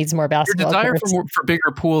 nobody needs more basketball Your desire courts. for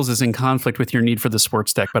bigger pools is in conflict with your need for the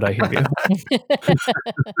sports deck, but I hear you.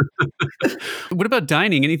 What about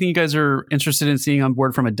dining? Anything you guys are interested in seeing on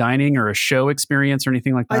board from a dining or a show experience or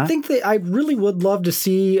anything like that? I think that I really would love to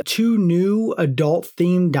see 2 new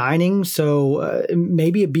adult-themed dining. So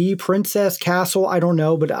maybe a Bee Princess Castle. I don't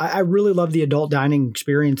know, but I really love the adult dining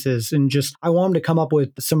experiences. And just, I want them to come up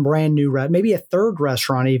with some brand new, maybe a 3rd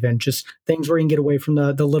restaurant even, just things where you can get away from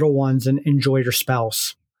the little ones and enjoy your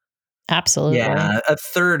spouse. Absolutely. Yeah, a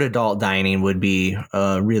 3rd adult dining would be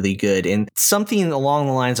really good. And something along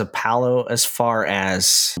the lines of Palo as far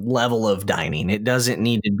as level of dining. It doesn't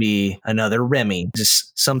need to be another Remy,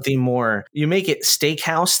 just something more. You make it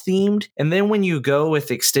steakhouse themed. And then when you go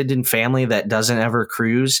with extended family that doesn't ever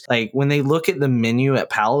cruise, like when they look at the menu at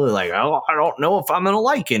Palo, they're like, oh, I don't know if I'm going to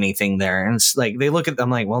like anything there. And it's like, they look at them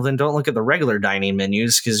like, well, then don't look at the regular dining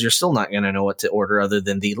menus because you're still not going to know what to order other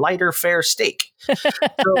than the lighter fare steak.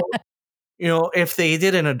 So, if they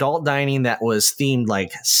did an adult dining that was themed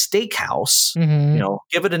like steakhouse,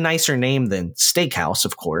 give it a nicer name than steakhouse,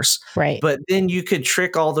 of course. Right. But then you could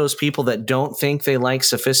trick all those people that don't think they like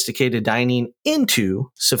sophisticated dining into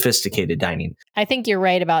sophisticated dining. I think you're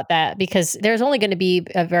right about that because there's only going to be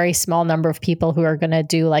a very small number of people who are going to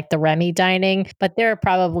do like the Remy dining, but there are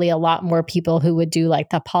probably a lot more people who would do like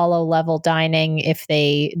the Apollo level dining if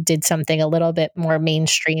they did something a little bit more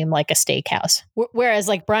mainstream, like a steakhouse. Whereas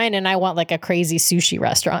like Brian and I want like a crazy sushi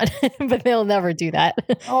restaurant, but they'll never do that.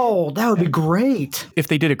 Oh, that would be great. If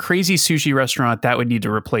they did a crazy sushi restaurant, that would need to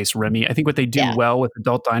replace Remy. I think what they do well with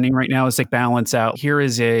adult dining right now is they balance out, here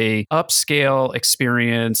is a upscale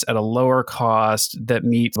experience at a lower cost that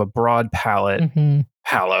meets a broad palette.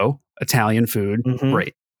 Palo, Italian food.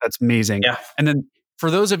 Great. That's amazing. Yeah. And then for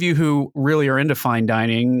those of you who really are into fine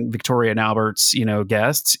dining, Victoria and Albert's,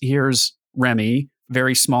 guests, here's Remy.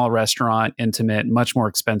 Very small restaurant, intimate, much more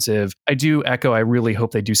expensive. I do echo, I really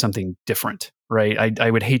hope they do something different, right? I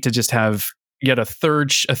would hate to just have yet a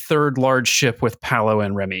third large ship with Palo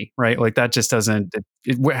and Remy, right? Like that just doesn't,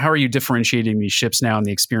 how are you differentiating these ships now and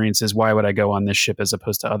the experiences? Why would I go on this ship as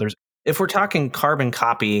opposed to others? If we're talking carbon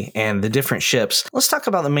copy and the different ships, let's talk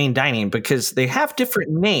about the main dining because they have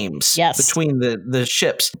different names between the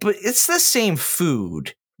ships, but it's the same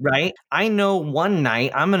food. right? I know one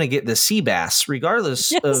night I'm going to get the sea bass,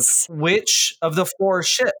 regardless of which of the 4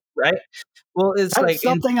 ships, right? Well, it's That's like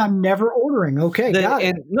something I'm never ordering. Okay, got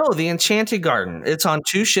it. No, the Enchanted Garden. It's on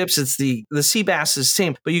 2 ships. It's the sea bass is the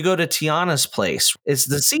same, but you go to Tiana's place. It's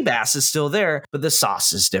the sea bass is still there, but the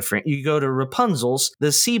sauce is different. You go to Rapunzel's,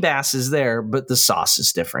 the sea bass is there, but the sauce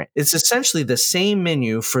is different. It's essentially the same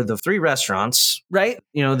menu for the 3 restaurants, right?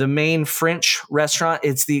 You know, the main French restaurant,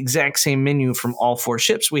 it's the exact same menu from all 4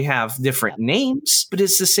 ships. We have different names, but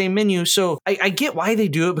it's the same menu. So I get why they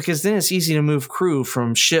do it, because then it's easy to move crew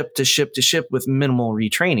from ship to ship to ship with minimal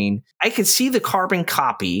retraining. I could see the carbon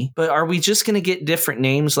copy, but are we just going to get different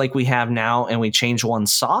names like we have now and we change one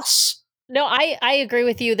sauce? No, I agree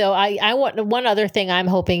with you, though. I want one other thing I'm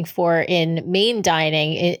hoping for in main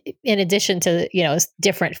dining, in addition to, you know,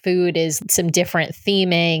 different food, is some different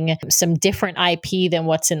theming, some different IP than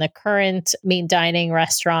what's in the current main dining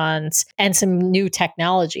restaurants, and some new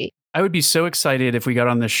technology. I would be so excited if we got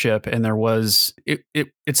on this ship and there was,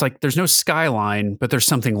 it's like there's no skyline, but there's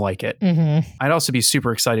something like it. Mm-hmm. I'd also be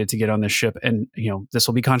super excited to get on this ship. And, you know, this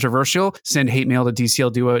will be controversial. Send hate mail to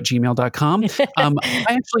dclduo@gmail.com. I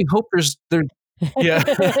actually hope yeah.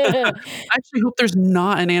 I actually hope there's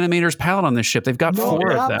not an animator's palette on this ship. They've got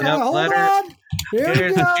 4 of them. Hold on.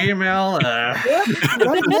 Here's the Gmail.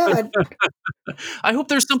 I hope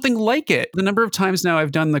there's something like it. The number of times now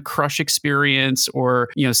I've done the crush experience, or,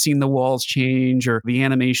 you know, seen the walls change, or the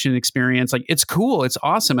animation experience. Like, it's cool. It's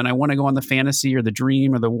awesome. And I want to go on the fantasy or the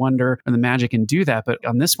dream or the wonder or the magic and do that. But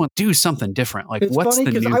on this one, do something different. Like, it's what's funny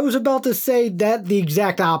the new? I was about to say that the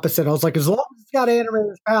exact opposite. I was like, as long as it's got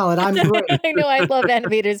animator's palette, I'm great. I know, I love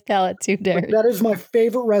animator's palette too, Derek. That is my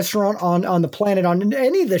favorite restaurant on the planet on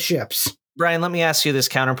any of the ships. Brian, let me ask you this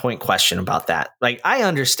counterpoint question about that. Like, I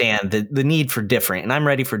understand the need for different, and I'm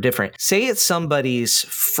ready for different. Say it's somebody's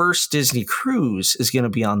first Disney cruise is going to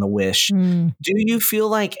be on the Wish. Do you feel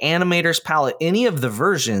like Animator's Palette, any of the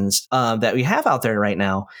versions that we have out there right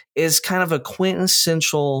now, is kind of a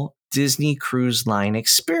quintessential Disney Cruise Line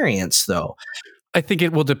experience, though? I think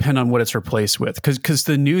it will depend on what it's replaced with, because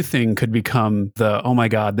the new thing could become oh my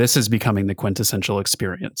God, this is becoming the quintessential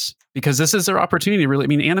experience, because this is their opportunity. Really, I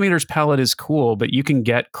mean, Animator's Palette is cool, but you can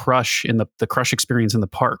get Crush in the Crush experience in the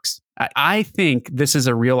parks. I think this is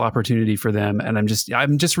a real opportunity for them, and I'm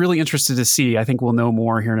just really interested to see. I think we'll know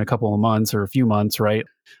more here in a couple of months or a few months, right?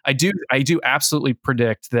 I do absolutely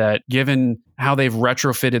predict that, given how they've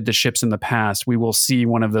retrofitted the ships in the past, we will see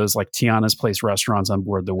one of those like Tiana's Place restaurants on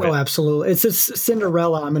board the Wish. Oh, absolutely. It's a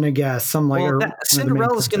Cinderella, I'm going to guess.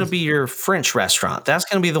 Cinderella is going to be your French restaurant. That's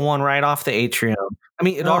going to be the one right off the atrium. I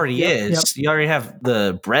mean, it already is. Yep. You already have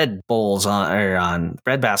the bread bowls on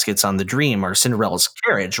bread baskets on the Dream or Cinderella's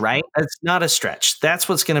carriage, right? That's not a stretch. That's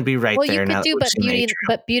what's going to be right there. Well, you could do,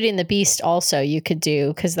 but Beauty and the Beast also you could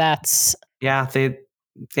do, because that's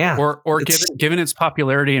Or given its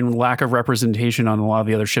popularity and lack of representation on a lot of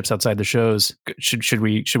the other ships outside the shows, should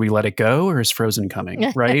we let it go, or is Frozen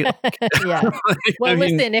coming? Right? Yeah. Well,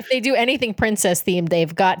 listen, if they do anything princess themed,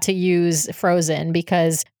 they've got to use Frozen,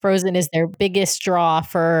 because Frozen is their biggest draw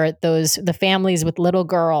for the families with little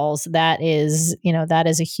girls. That is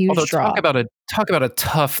a huge draw. Talk about a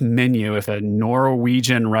tough menu. If a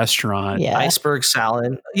Norwegian restaurant, iceberg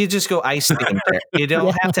salad, you just go ice themed there. You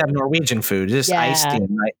don't have to have Norwegian food, just ice themed.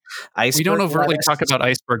 Right? We don't overtly talk about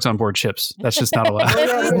icebergs on board ships. That's just not allowed.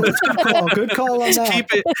 Good call on that.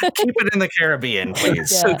 Keep it in the Caribbean,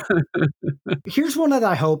 please. Yeah. Here's one that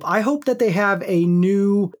I hope. I hope that they have a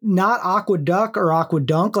new, not Aqueduct or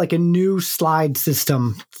Aquadunk, like a new slide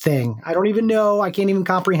system thing. I don't even know. I can't even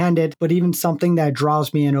comprehend it, but even something that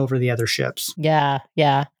draws me in over the other ships. Yeah.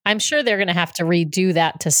 I'm sure they're going to have to redo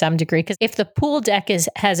that to some degree, because if the pool deck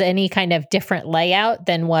has any kind of different layout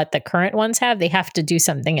than what the current ones have, they have to do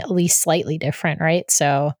something at least slightly different, right?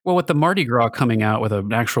 So, well, with the Mardi Gras coming out with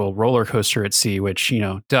an actual roller coaster at sea, which,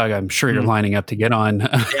 Doug, I'm sure you're lining up to get on.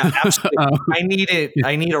 Yeah, absolutely. I need it.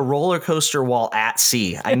 I need a roller coaster while at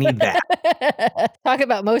sea. I need that. Talk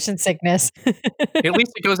about motion sickness. At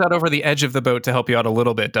least it goes out over the edge of the boat to help you out a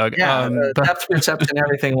little bit, Doug. Yeah, depth perception and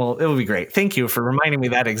everything. Well, it will be great. Thank you for reminding me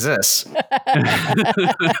that exists.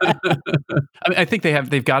 I think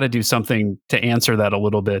they've got to do something to answer that a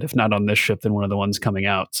little bit. If not on this ship, then one of the ones coming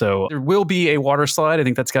out. So there will be a water slide. I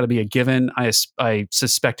think that's got to be a given. I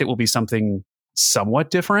suspect it will be something somewhat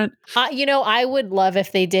different. I would love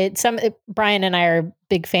if they did Brian and I are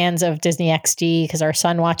big fans of Disney XD because our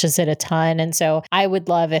son watches it a ton. And so I would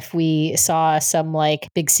love if we saw some like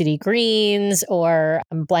Big City Greens, or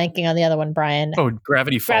I'm blanking on the other one, Brian. Oh,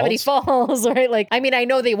 Gravity Falls. Gravity Falls, right? Like, I mean, I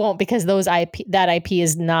know they won't because that IP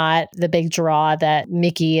is not the big draw that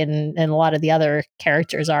Mickey and a lot of the other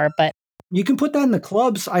characters are, but you can put that in the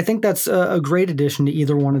clubs. I think that's a great addition to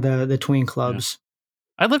either one of the tween clubs.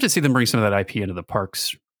 Yeah. I'd love to see them bring some of that IP into the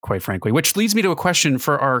parks, quite frankly, which leads me to a question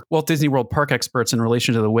for our Walt Disney World park experts in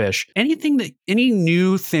relation to the Wish. Any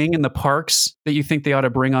new thing in the parks that you think they ought to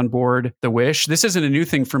bring on board the Wish? This isn't a new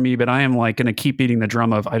thing for me, but I am like going to keep beating the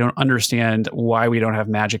drum of I don't understand why we don't have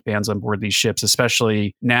magic bands on board these ships,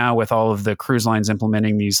 especially now with all of the cruise lines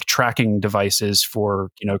implementing these tracking devices for,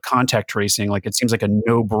 contact tracing. Like it seems like a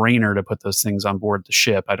no-brainer to put those things on board the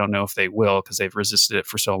ship. I don't know if they will because they've resisted it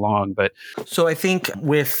for so long, but so I think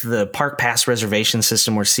with the park pass reservation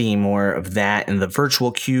system, we're seeing more of that in the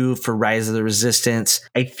virtual queue for Rise of the Resistance.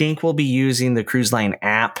 I think we'll be using the cruise line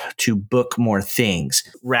app to book more things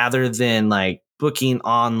rather than like booking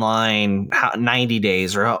online 90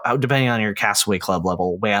 days or depending on your Castaway Club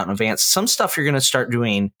level way out in advance. Some stuff you're going to start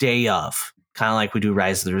doing day of. Kind of like we do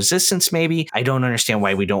Rise of the Resistance, maybe. I don't understand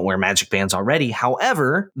why we don't wear magic bands already.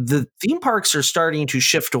 However, the theme parks are starting to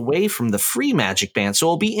shift away from the free magic band. So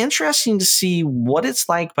it'll be interesting to see what it's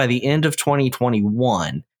like by the end of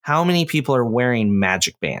 2021. How many people are wearing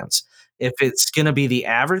magic bands? If it's going to be the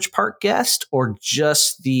average park guest or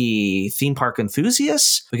just the theme park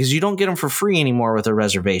enthusiasts, because you don't get them for free anymore with a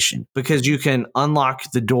reservation, because you can unlock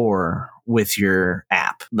the door with your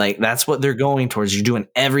app. Like that's what they're going towards. You're doing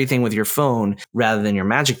everything with your phone rather than your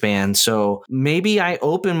magic band. So maybe I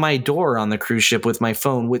open my door on the cruise ship with my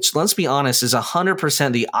phone, which let's be honest is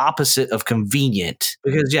 100% the opposite of convenient,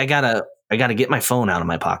 because I gotta get my phone out of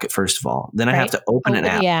my pocket first of all. Then I have to open an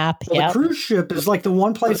app. The app. Well, the cruise ship is like the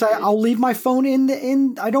one place I'll leave my phone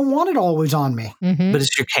in. I don't want it always on me. Mm-hmm. But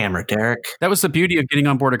it's your camera, Derek. that was the beauty of getting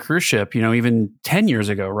on board a cruise ship, even 10 years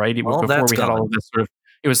ago, right? Before we had all of this sort of,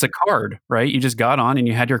 it was the card, right? You just got on and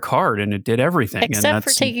you had your card and it did everything. Except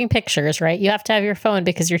for taking pictures, right? You have to have your phone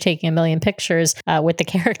because you're taking a million pictures with the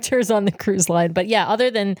characters on the cruise line. But yeah,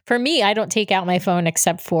 other than, for me, I don't take out my phone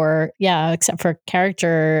except for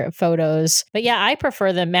character photos. But yeah, I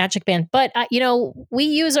prefer the magic band. But, we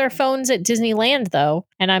use our phones at Disneyland though.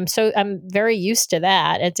 And I'm very used to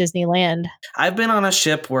that at Disneyland. I've been on a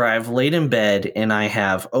ship where I've laid in bed and I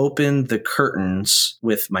have opened the curtains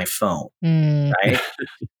with my phone, right?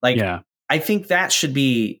 Like, yeah. I think that should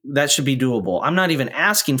be doable. I'm not even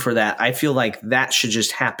asking for that. I feel like that should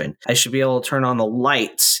just happen. I should be able to turn on the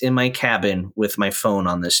lights in my cabin with my phone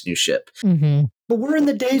on this new ship. Mm-hmm. But we're in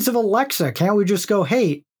the days of Alexa. Can't we just go,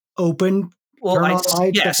 hey, open, turn on lights,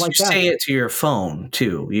 yes, stuff like you that? say it to your phone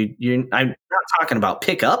too. I'm not talking about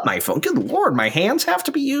pick up my phone. Good Lord, my hands have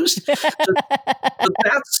to be used. But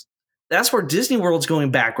that's where Disney World's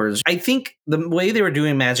going backwards. I think the way they were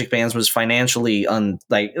doing magic bands was financially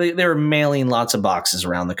they were mailing lots of boxes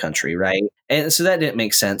around the country, right? And so that didn't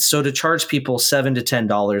make sense. So to charge people $7 to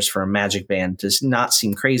 $10 for a magic band does not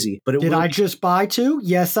seem crazy. But I just buy two?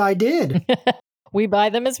 Yes, I did. We buy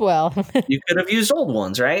them as well. You could have used old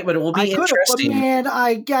ones, right? But it will be interesting. But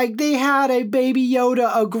man, they had a Baby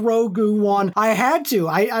Yoda, a Grogu one. I had to.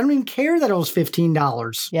 I don't even care that it was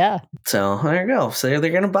 $15. Yeah. So there you go. So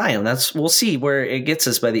they're going to buy them. We'll see where it gets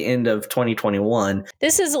us by the end of 2021.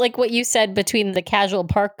 This is like what you said between the casual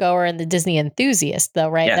park goer and the Disney enthusiast, though,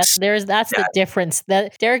 right? Yes. That's the difference.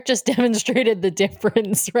 That Derek just demonstrated the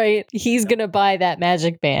difference, right? He's going to buy that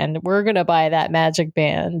magic band. We're going to buy that magic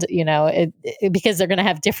band. Because they're going to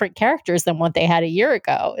have different characters than what they had a year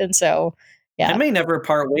ago. And so, yeah. I may never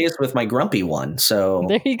part ways with my grumpy one. So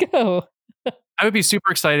there you go. I would be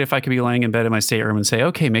super excited if I could be laying in bed in my stateroom and say,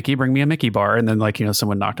 okay, Mickey, bring me a Mickey bar. And then,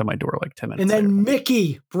 someone knocked on my door like 10 minutes And then later.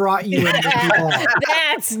 Mickey brought you a Mickey bar.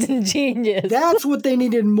 That's genius. That's what they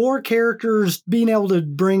needed. More characters being able to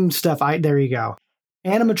bring stuff. There you go.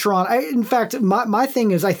 Animatron. In fact, my thing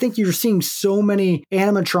is, I think you're seeing so many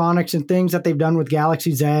animatronics and things that they've done with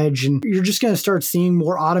Galaxy's Edge, and you're just going to start seeing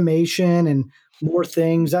more automation and more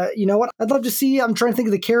things. You know what? I'd love to see, I'm trying to think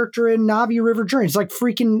of the character in Navi River Journey. It's like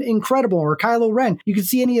freaking incredible. Or Kylo Ren. You could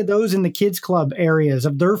see any of those in the kids club areas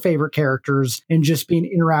of their favorite characters and just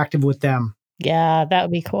being interactive with them. Yeah, that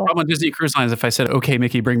would be cool. Problem on Disney Cruise Lines, if I said, okay,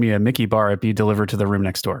 Mickey, bring me a Mickey bar, it'd be delivered to the room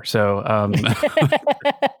next door. So,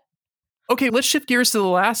 Okay, let's shift gears to the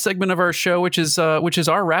last segment of our show, which is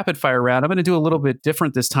our rapid fire round. I'm going to do a little bit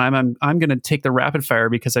different this time. I'm going to take the rapid fire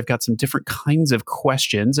because I've got some different kinds of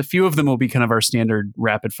questions. A few of them will be kind of our standard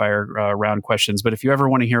rapid fire round questions. But if you ever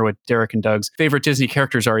want to hear what Derek and Doug's favorite Disney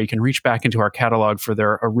characters are, you can reach back into our catalog for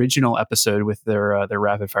their original episode with their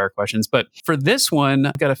rapid fire questions. But for this one,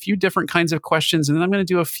 I've got a few different kinds of questions, and then I'm going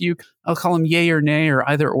to do a few, I'll call them yay or nay or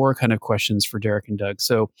either or kind of questions for Derek and Doug.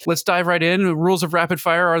 So let's dive right in. The rules of rapid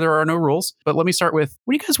fire are there are no rules. But let me start with,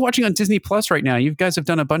 what are you guys watching on Disney Plus right now? You guys have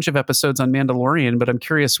done a bunch of episodes on Mandalorian, but I'm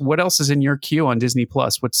curious, what else is in your queue on Disney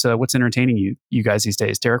Plus? What's entertaining you guys these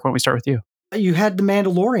days? Derek, why don't we start with you? You had The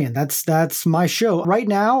Mandalorian. That's my show. Right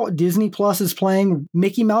now, Disney Plus is playing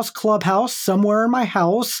Mickey Mouse Clubhouse somewhere in my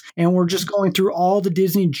house, and we're just going through all the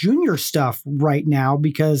Disney Junior stuff right now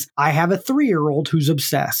because I have a 3-year-old who's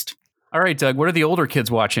obsessed. All right, Doug, what are the older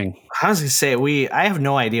kids watching? I was going to say, I have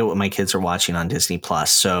no idea what my kids are watching on Disney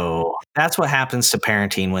Plus. So that's what happens to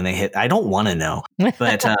parenting when they hit. I don't want to know,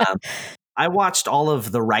 but I watched all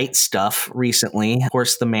of the right stuff recently. Of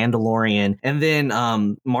course, The Mandalorian. And then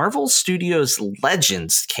Marvel Studios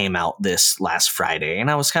Legends came out this last Friday.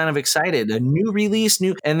 And I was kind of excited. A new release,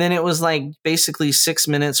 and then it was like basically 6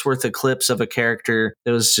 minutes worth of clips of a character.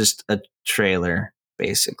 It was just a trailer.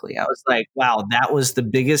 Basically, I was like, wow, that was the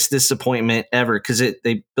biggest disappointment ever because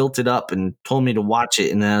they built it up and told me to watch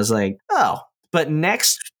it. And I was like, oh, but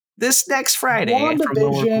this next Friday,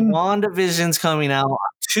 WandaVision's coming out,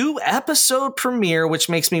 2-episode premiere, which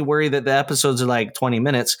makes me worry that the episodes are like 20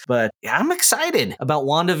 minutes. But yeah, I'm excited about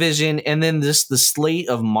WandaVision and then the slate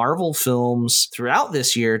of Marvel films throughout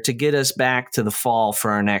this year to get us back to the fall for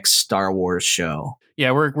our next Star Wars show.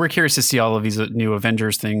 Yeah, we're curious to see all of these new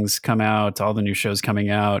Avengers things come out, all the new shows coming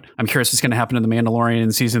out. I'm curious what's going to happen to The Mandalorian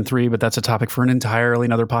in season 3, but that's a topic for an entirely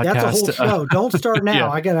another podcast. That's a whole show. Don't start now. Yeah.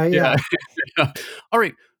 I gotta, yeah. All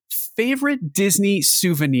right. Favorite Disney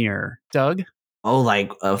souvenir, Doug? Oh,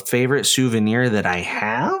 like a favorite souvenir that I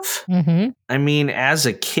have? Mm-hmm. I mean, as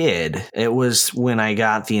a kid, it was when I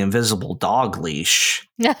got the invisible dog leash.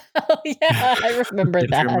 Oh, yeah, I remember If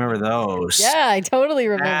that. you remember those. Yeah, I totally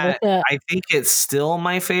remember that. I think it's still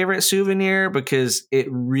my favorite souvenir because it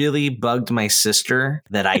really bugged my sister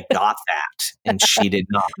that I got that and she did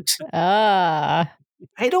not. Ah.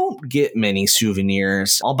 I don't get many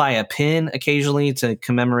souvenirs. I'll buy a pin occasionally to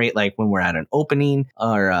commemorate like when we're at an opening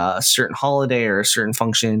or a certain holiday or a certain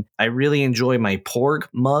function. I really enjoy my Porg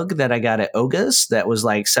mug that I got at Oga's that was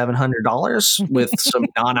like $700 with some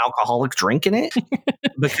non-alcoholic drink in it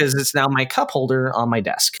because it's now my cup holder on my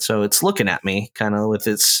desk. So it's looking at me kind of with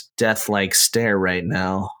its death-like stare right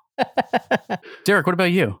now. Derek, what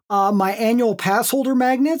about you? My annual pass holder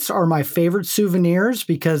magnets are my favorite souvenirs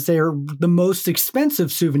because they're the most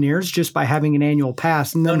expensive souvenirs just by having an annual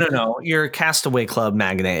pass. And then, No. Your Castaway Club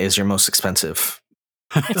magnet is your most expensive.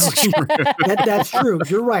 That's true.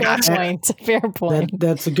 You're right. Fair point.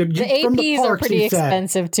 That's a good. The APs are pretty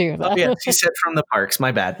expensive too. Oh, yeah, she said from the parks.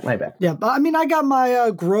 My bad. Yeah, I mean, I got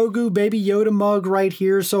my Grogu Baby Yoda mug right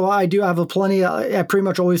here, so I do have a plenty. I pretty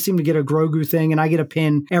much always seem to get a Grogu thing, and I get a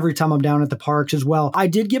pin every time I'm down at the parks as well. I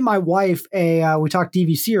did get my wife we talked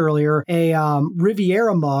DVC earlier, a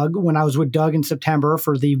Riviera mug when I was with Doug in September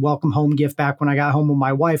for the welcome home gift back when I got home with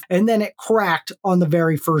my wife, and then it cracked on the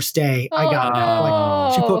very first day I got it.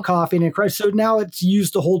 She put coffee in it. So now it's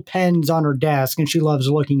used to hold pens on her desk and she loves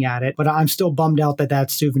looking at it. But I'm still bummed out that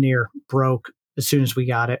souvenir broke as soon as we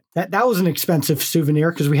got it. That was an expensive souvenir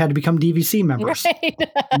because we had to become DVC members. Right.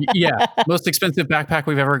 Yeah. Most expensive backpack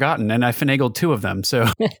we've ever gotten. And I finagled 2 of them. So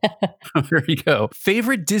there you go.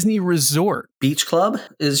 Favorite Disney resort? Beach Club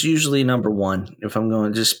is usually number 1. If I'm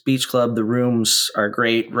going just Beach Club, the rooms are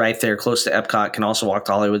great right there close to Epcot. Can also walk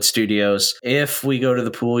to Hollywood Studios. If we go to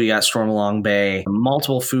the pool, you got Stormalong Bay,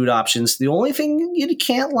 multiple food options. The only thing you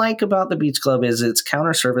can't like about the Beach Club is its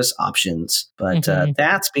counter service options. But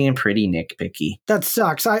that's being pretty nitpicky. That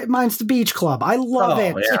sucks. Mine's the Beach Club. I love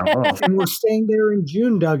it. Yeah. And we're staying there in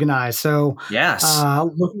June, Doug and I. So yes,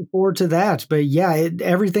 looking forward to that. But yeah,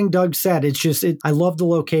 everything Doug said, it's just, I love the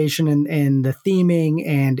location and the theming,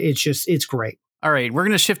 and it's great. All right, we're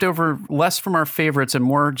going to shift over less from our favorites and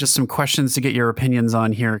more just some questions to get your opinions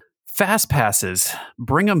on here. Fast passes,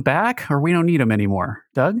 bring them back or we don't need them anymore?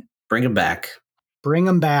 Doug? Bring them back. Bring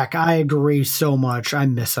them back. I agree so much. I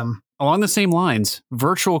miss them. Along the same lines,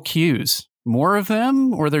 virtual queues. More of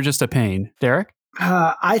them, or they're just a pain? Derek?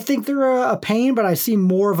 I think they're a pain, but I see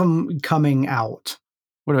more of them coming out.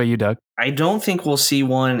 What about you, Doug? I don't think we'll see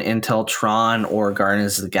one until Tron or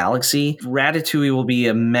Guardians of the Galaxy. Ratatouille will be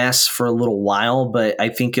a mess for a little while, but I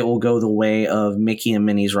think it will go the way of Mickey and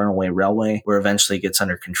Minnie's Runaway Railway, where eventually it gets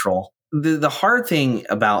under control. The hard thing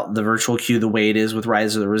about the virtual queue, the way it is with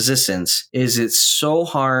Rise of the Resistance, is it's so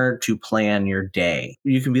hard to plan your day.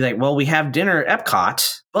 You can be like, well, we have dinner at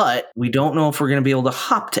Epcot, but we don't know if we're going to be able to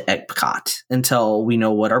hop to Epcot until we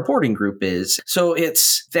know what our boarding group is. So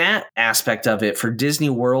it's that aspect of it for Disney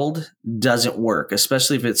World doesn't work,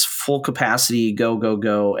 especially if it's full capacity, go, go,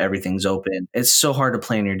 go, everything's open. It's so hard to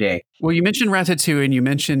plan your day. Well, you mentioned Ratatouille and you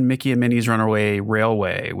mentioned Mickey and Minnie's Runaway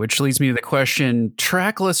Railway, which leads me to the question,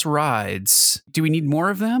 trackless rides, do we need more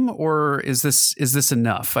of them or is this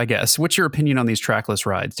enough, I guess? What's your opinion on these trackless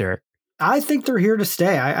rides, Derek? I think they're here to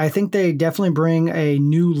stay. I think they definitely bring a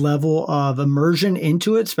new level of immersion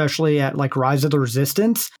into it, especially at like Rise of the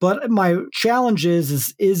Resistance. But my challenge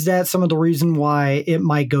is that some of the reason why it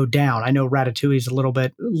might go down? I know Ratatouille is a little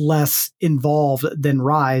bit less involved than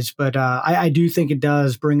Rise, but I do think it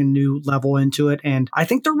does bring a new level into it. And I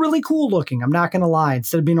think they're really cool looking. I'm not going to lie.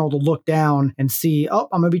 Instead of being able to look down and see, oh,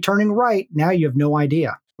 I'm going to be turning right, now you have no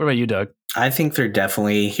idea. What about you, Doug? I think they're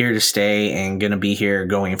definitely here to stay and going to be here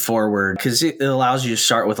going forward because it allows you to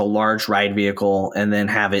start with a large ride vehicle and then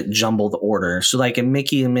have it jumble the order. So like in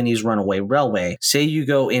Mickey and Minnie's Runaway Railway, say you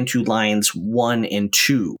go into lines 1 and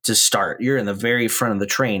 2 to start. You're in the very front of the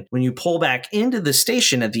train. When you pull back into the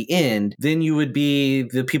station at the end, then you would be,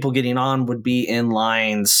 the people getting on would be in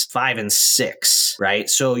lines 5 and 6, right?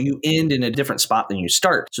 So you end in a different spot than you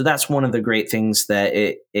start. So that's one of the great things that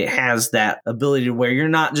it has, that ability to where you're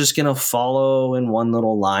not just going to follow in one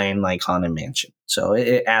little line like Haunted Mansion. So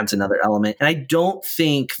it adds another element. And I don't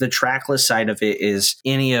think the trackless side of it is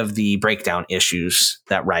any of the breakdown issues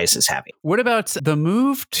that Rise is having. What about the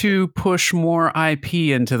move to push more IP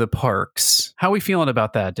into the parks? How are we feeling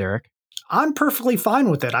about that, Derek? I'm perfectly fine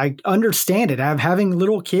with it. I understand it. I'm having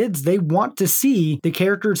little kids. They want to see the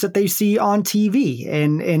characters that they see on TV,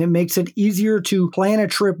 and it makes it easier to plan a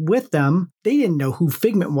trip with them. They didn't know who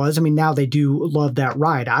Figment was. I mean, now they do love that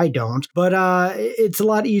ride. I don't. But it's a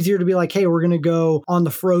lot easier to be like, hey, we're going to go on the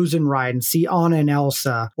Frozen ride and see Anna and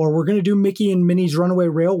Elsa. Or we're going to do Mickey and Minnie's Runaway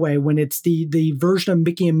Railway when it's the version of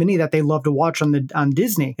Mickey and Minnie that they love to watch on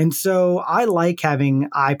Disney. And so I like having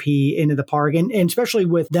IP into the park. And especially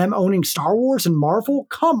with them owning Star Wars and Marvel,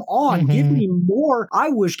 come on, give me more. I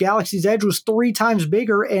wish Galaxy's Edge was 3 times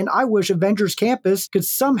bigger. And I wish Avengers Campus could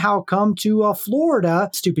somehow come to Florida.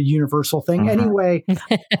 Stupid Universal thing. Anyway,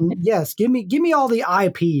 yes, give me all the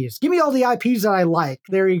IPs. Give me all the IPs that I like.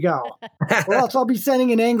 There you go. Or else I'll be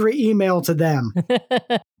sending an angry email to them.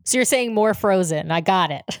 So you're saying more Frozen. I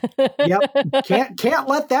got it. Yep. Can't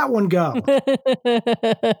let that one go.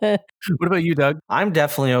 What about you, Doug? I'm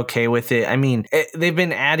definitely okay with it. I mean, they've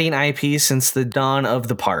been adding IP since the dawn of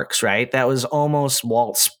the parks, right? That was almost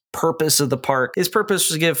Walt's purpose of the park. His purpose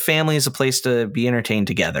was to give families a place to be entertained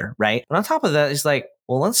together, right? And on top of that, he's like,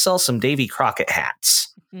 well, let's sell some Davy Crockett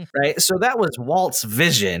hats, right? So that was Walt's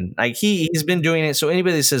vision. Like he's been doing it. So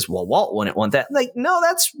anybody that says, well, Walt wouldn't want that, like, no,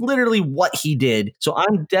 that's literally what he did. So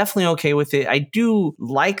I'm definitely okay with it. I do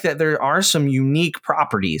like that there are some unique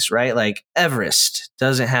properties, right? Like Everest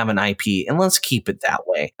doesn't have an IP, and let's keep it that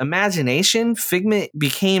way. Imagination, Figment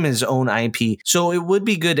became his own IP. So it would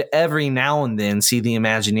be good to every now and then see the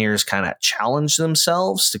Imagineers kind of challenge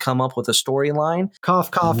themselves to come up with a storyline.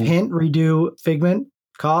 Cough, cough, hint, redo Figment.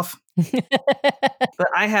 Cough. But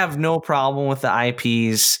I have no problem with the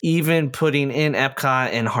IPs, even putting in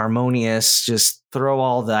Epcot and Harmonious. Just throw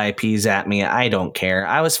all the IPs at me. I don't care.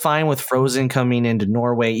 I was fine with Frozen coming into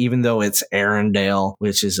Norway, even though it's Arendelle,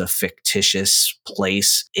 which is a fictitious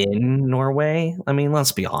place in Norway. I mean,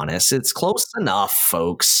 let's be honest. It's close enough,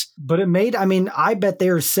 folks. But I bet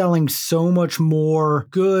they're selling so much more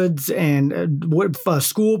goods and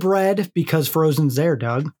school bread because Frozen's there,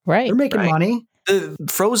 Doug. Right. They're making money. The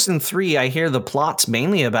Frozen 3, I hear the plot's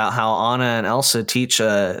mainly about how Anna and Elsa teach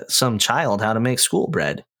some child how to make school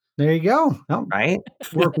bread. There you go. Oh, right?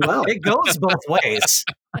 Work well. It goes both ways.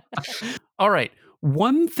 All right.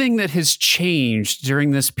 One thing that has changed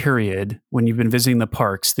during this period when you've been visiting the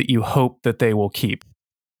parks that you hope that they will keep.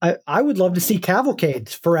 I would love to see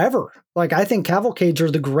cavalcades forever. Like, I think cavalcades are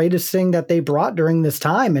the greatest thing that they brought during this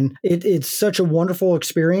time. And it's such a wonderful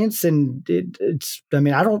experience. And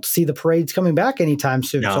I don't see the parades coming back anytime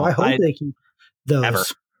soon. No, so I hope they keep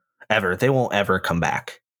those. Ever. They won't ever come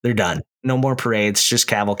back. They're done. No more parades, just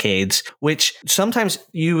cavalcades, which sometimes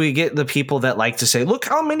you would get the people that like to say, look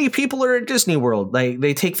how many people are at Disney World. Like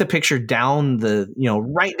they take the picture down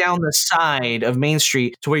right down the side of Main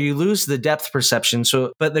Street to where you lose the depth perception.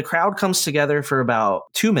 But the crowd comes together for about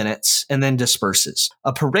 2 minutes and then disperses.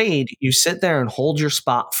 A parade, you sit there and hold your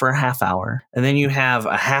spot for a half hour, and then you have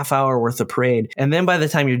a half hour worth of parade. And then by the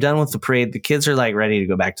time you're done with the parade, the kids are like ready to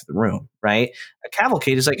go back to the room, right? A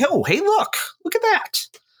cavalcade is like, oh, hey, look at that.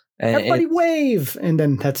 Everybody wave. And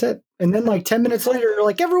then that's it. And then like 10 minutes later, you're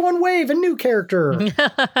like, everyone wave, a new character.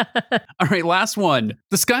 All right, last one.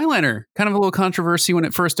 The Skyliner. Kind of a little controversy when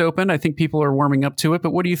it first opened. I think people are warming up to it.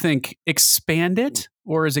 But what do you think? Expand it?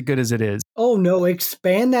 Or is it good as it is? Oh, no.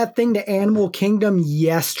 Expand that thing to Animal Kingdom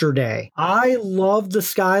yesterday. I love the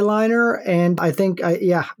Skyliner. And I think,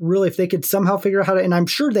 really, if they could somehow figure out how to, and I'm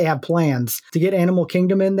sure they have plans to get Animal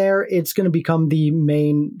Kingdom in there, it's going to become the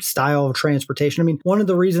main style of transportation. I mean, one of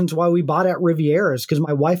the reasons why we bought at Riviera is because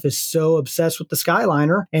my wife is so obsessed with the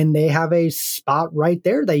Skyliner, and they have a spot right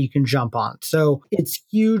there that you can jump on. So it's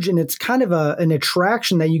huge, and it's kind of an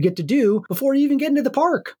attraction that you get to do before you even get into the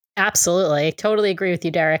park. Absolutely. Totally agree with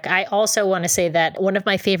you, Derek. I also want to say that one of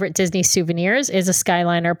my favorite Disney souvenirs is a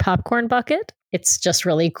Skyliner popcorn bucket. It's just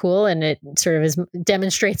really cool, and it sort of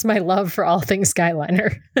demonstrates my love for all things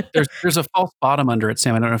Skyliner. There's a false bottom under it,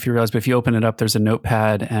 Sam. I don't know if you realize, but if you open it up, there's a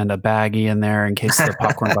notepad and a baggie in there in case the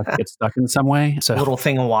popcorn bucket gets stuck in some way. So a little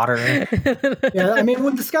thing of water. Yeah, I mean,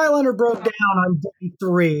 when the Skyliner broke down on day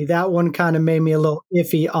 3, that one kind of made me a little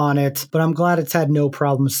iffy on it, but I'm glad it's had no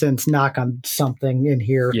problem since. Knock on something in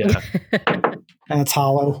here. Yeah. And it's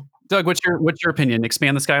hollow. Doug, what's your opinion?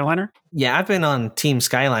 Expand the Skyliner? Yeah, I've been on Team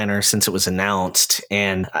Skyliner since it was announced,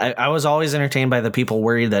 and I was always entertained by the people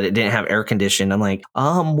worried that it didn't have air conditioning. I'm like,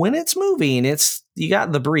 when it's moving, you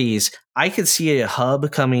got the breeze. I could see a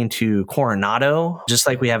hub coming to Coronado, just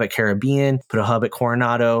like we have at Caribbean. Put a hub at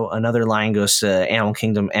Coronado. Another line goes to Animal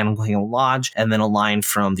Kingdom Lodge, and then a line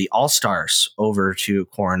from the All-Stars over to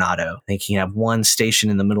Coronado. I think you have one station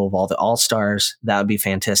in the middle of all the All-Stars. That would be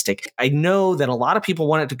fantastic. I know that a lot of people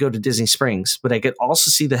want it to go to Disney Springs, but I could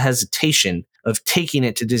also see the hesitation of taking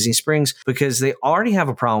it to Disney Springs because they already have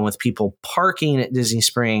a problem with people parking at Disney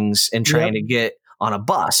Springs and trying to get on a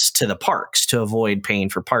bus to the parks to avoid paying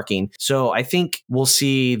for parking. So I think we'll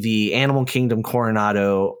see the Animal Kingdom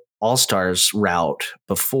Coronado All-Stars route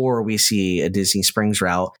before we see a Disney Springs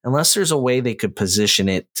route, unless there's a way they could position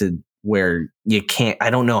it to where you can't.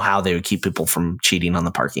 I don't know how they would keep people from cheating on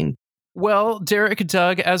the parking. Well, Derek,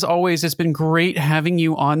 Doug, as always, it's been great having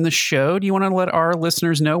you on the show. Do you want to let our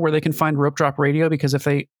listeners know where they can find Rope Drop Radio? Because if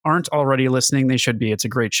they aren't already listening, they should be. It's a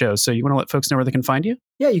great show. So you want to let folks know where they can find you?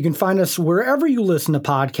 Yeah, you can find us wherever you listen to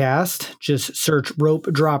podcasts. Just search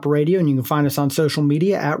Rope Drop Radio, and you can find us on social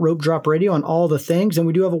media at Rope Drop Radio on all the things. And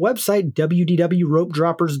we do have a website,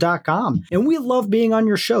 www.ropedroppers.com. And we love being on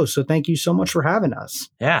your show. So thank you so much for having us.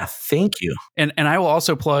 Yeah, thank you. And I will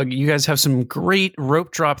also plug, you guys have some great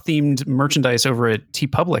rope drop themed merchandise over at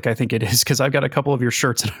TeePublic, I think it is, because I've got a couple of your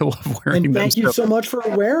shirts and I love wearing them. And thank you so much for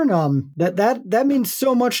wearing them. That means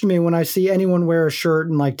so much to me when I see anyone wear a shirt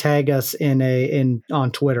and like tag us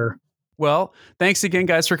on Twitter. Well, thanks again,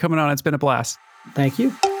 guys, for coming on. It's been a blast. Thank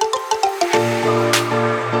you.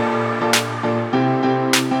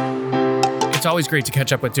 It's always great to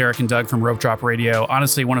catch up with Derek and Doug from Rope Drop Radio.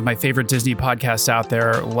 Honestly, one of my favorite Disney podcasts out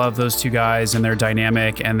there. Love those two guys, and they're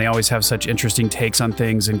dynamic, and they always have such interesting takes on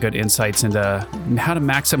things and good insights into how to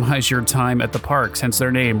maximize your time at the parks, hence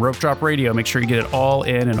their name, Rope Drop Radio. Make sure you get it all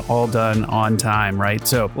in and all done on time, right?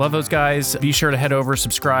 So love those guys. Be sure to head over,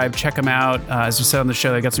 subscribe, check them out. As we said on the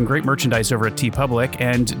show, they got some great merchandise over at TeePublic.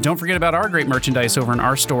 And don't forget about our great merchandise over in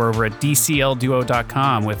our store over at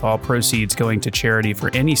DCLDuo.com, with all proceeds going to charity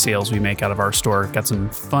for any sales we make out of our store. Got some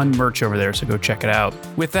fun merch over there, so go check it out.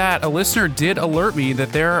 With that, a listener did alert me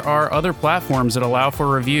that there are other platforms that allow for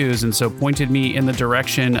reviews, and so pointed me in the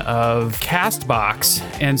direction of Castbox.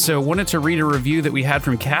 And so wanted to read a review that we had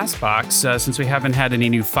from Castbox, since we haven't had any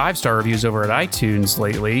new 5-star reviews over at iTunes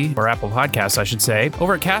lately, or Apple Podcasts, I should say.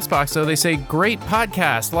 Over at Castbox, though, they say, great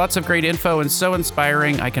podcast, lots of great info and so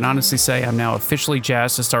inspiring. I can honestly say I'm now officially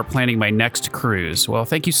jazzed to start planning my next cruise. Well,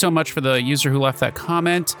 thank you so much for the user who left that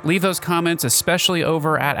comment. Leave those comments comments, especially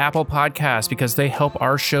over at Apple Podcasts, because they help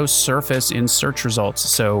our show surface in search results.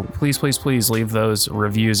 So please, please, please leave those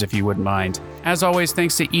reviews if you wouldn't mind. As always,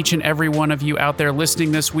 thanks to each and every one of you out there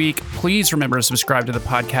listening this week. Please remember to subscribe to the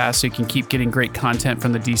podcast so you can keep getting great content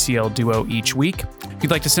from the DCL Duo each week. If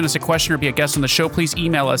you'd like to send us a question or be a guest on the show, please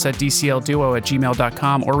email us at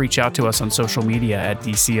dclduo@gmail.com or reach out to us on social media at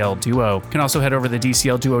DCL Duo. You can also head over to the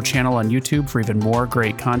DCL Duo channel on YouTube for even more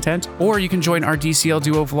great content, or you can join our DCL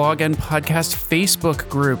Duo vlog and podcast Facebook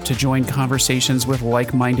group to join conversations with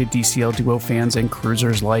like-minded DCL Duo fans and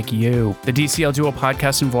cruisers like you. The DCL Duo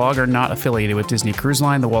podcast and vlog are not affiliated with Disney Cruise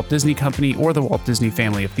Line, the Walt Disney Company, or the Walt Disney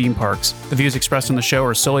family of theme parks. The views expressed on the show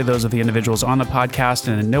are solely those of the individuals on the podcast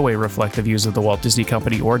and in no way reflect the views of the Walt Disney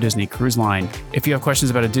Company or Disney Cruise Line. If you have questions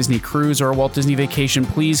about a Disney cruise or a Walt Disney vacation,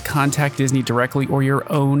 please contact Disney directly or your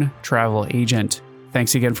own travel agent.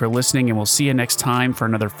 Thanks again for listening, and we'll see you next time for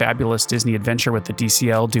another fabulous Disney adventure with the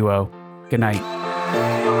DCL Duo. Good night.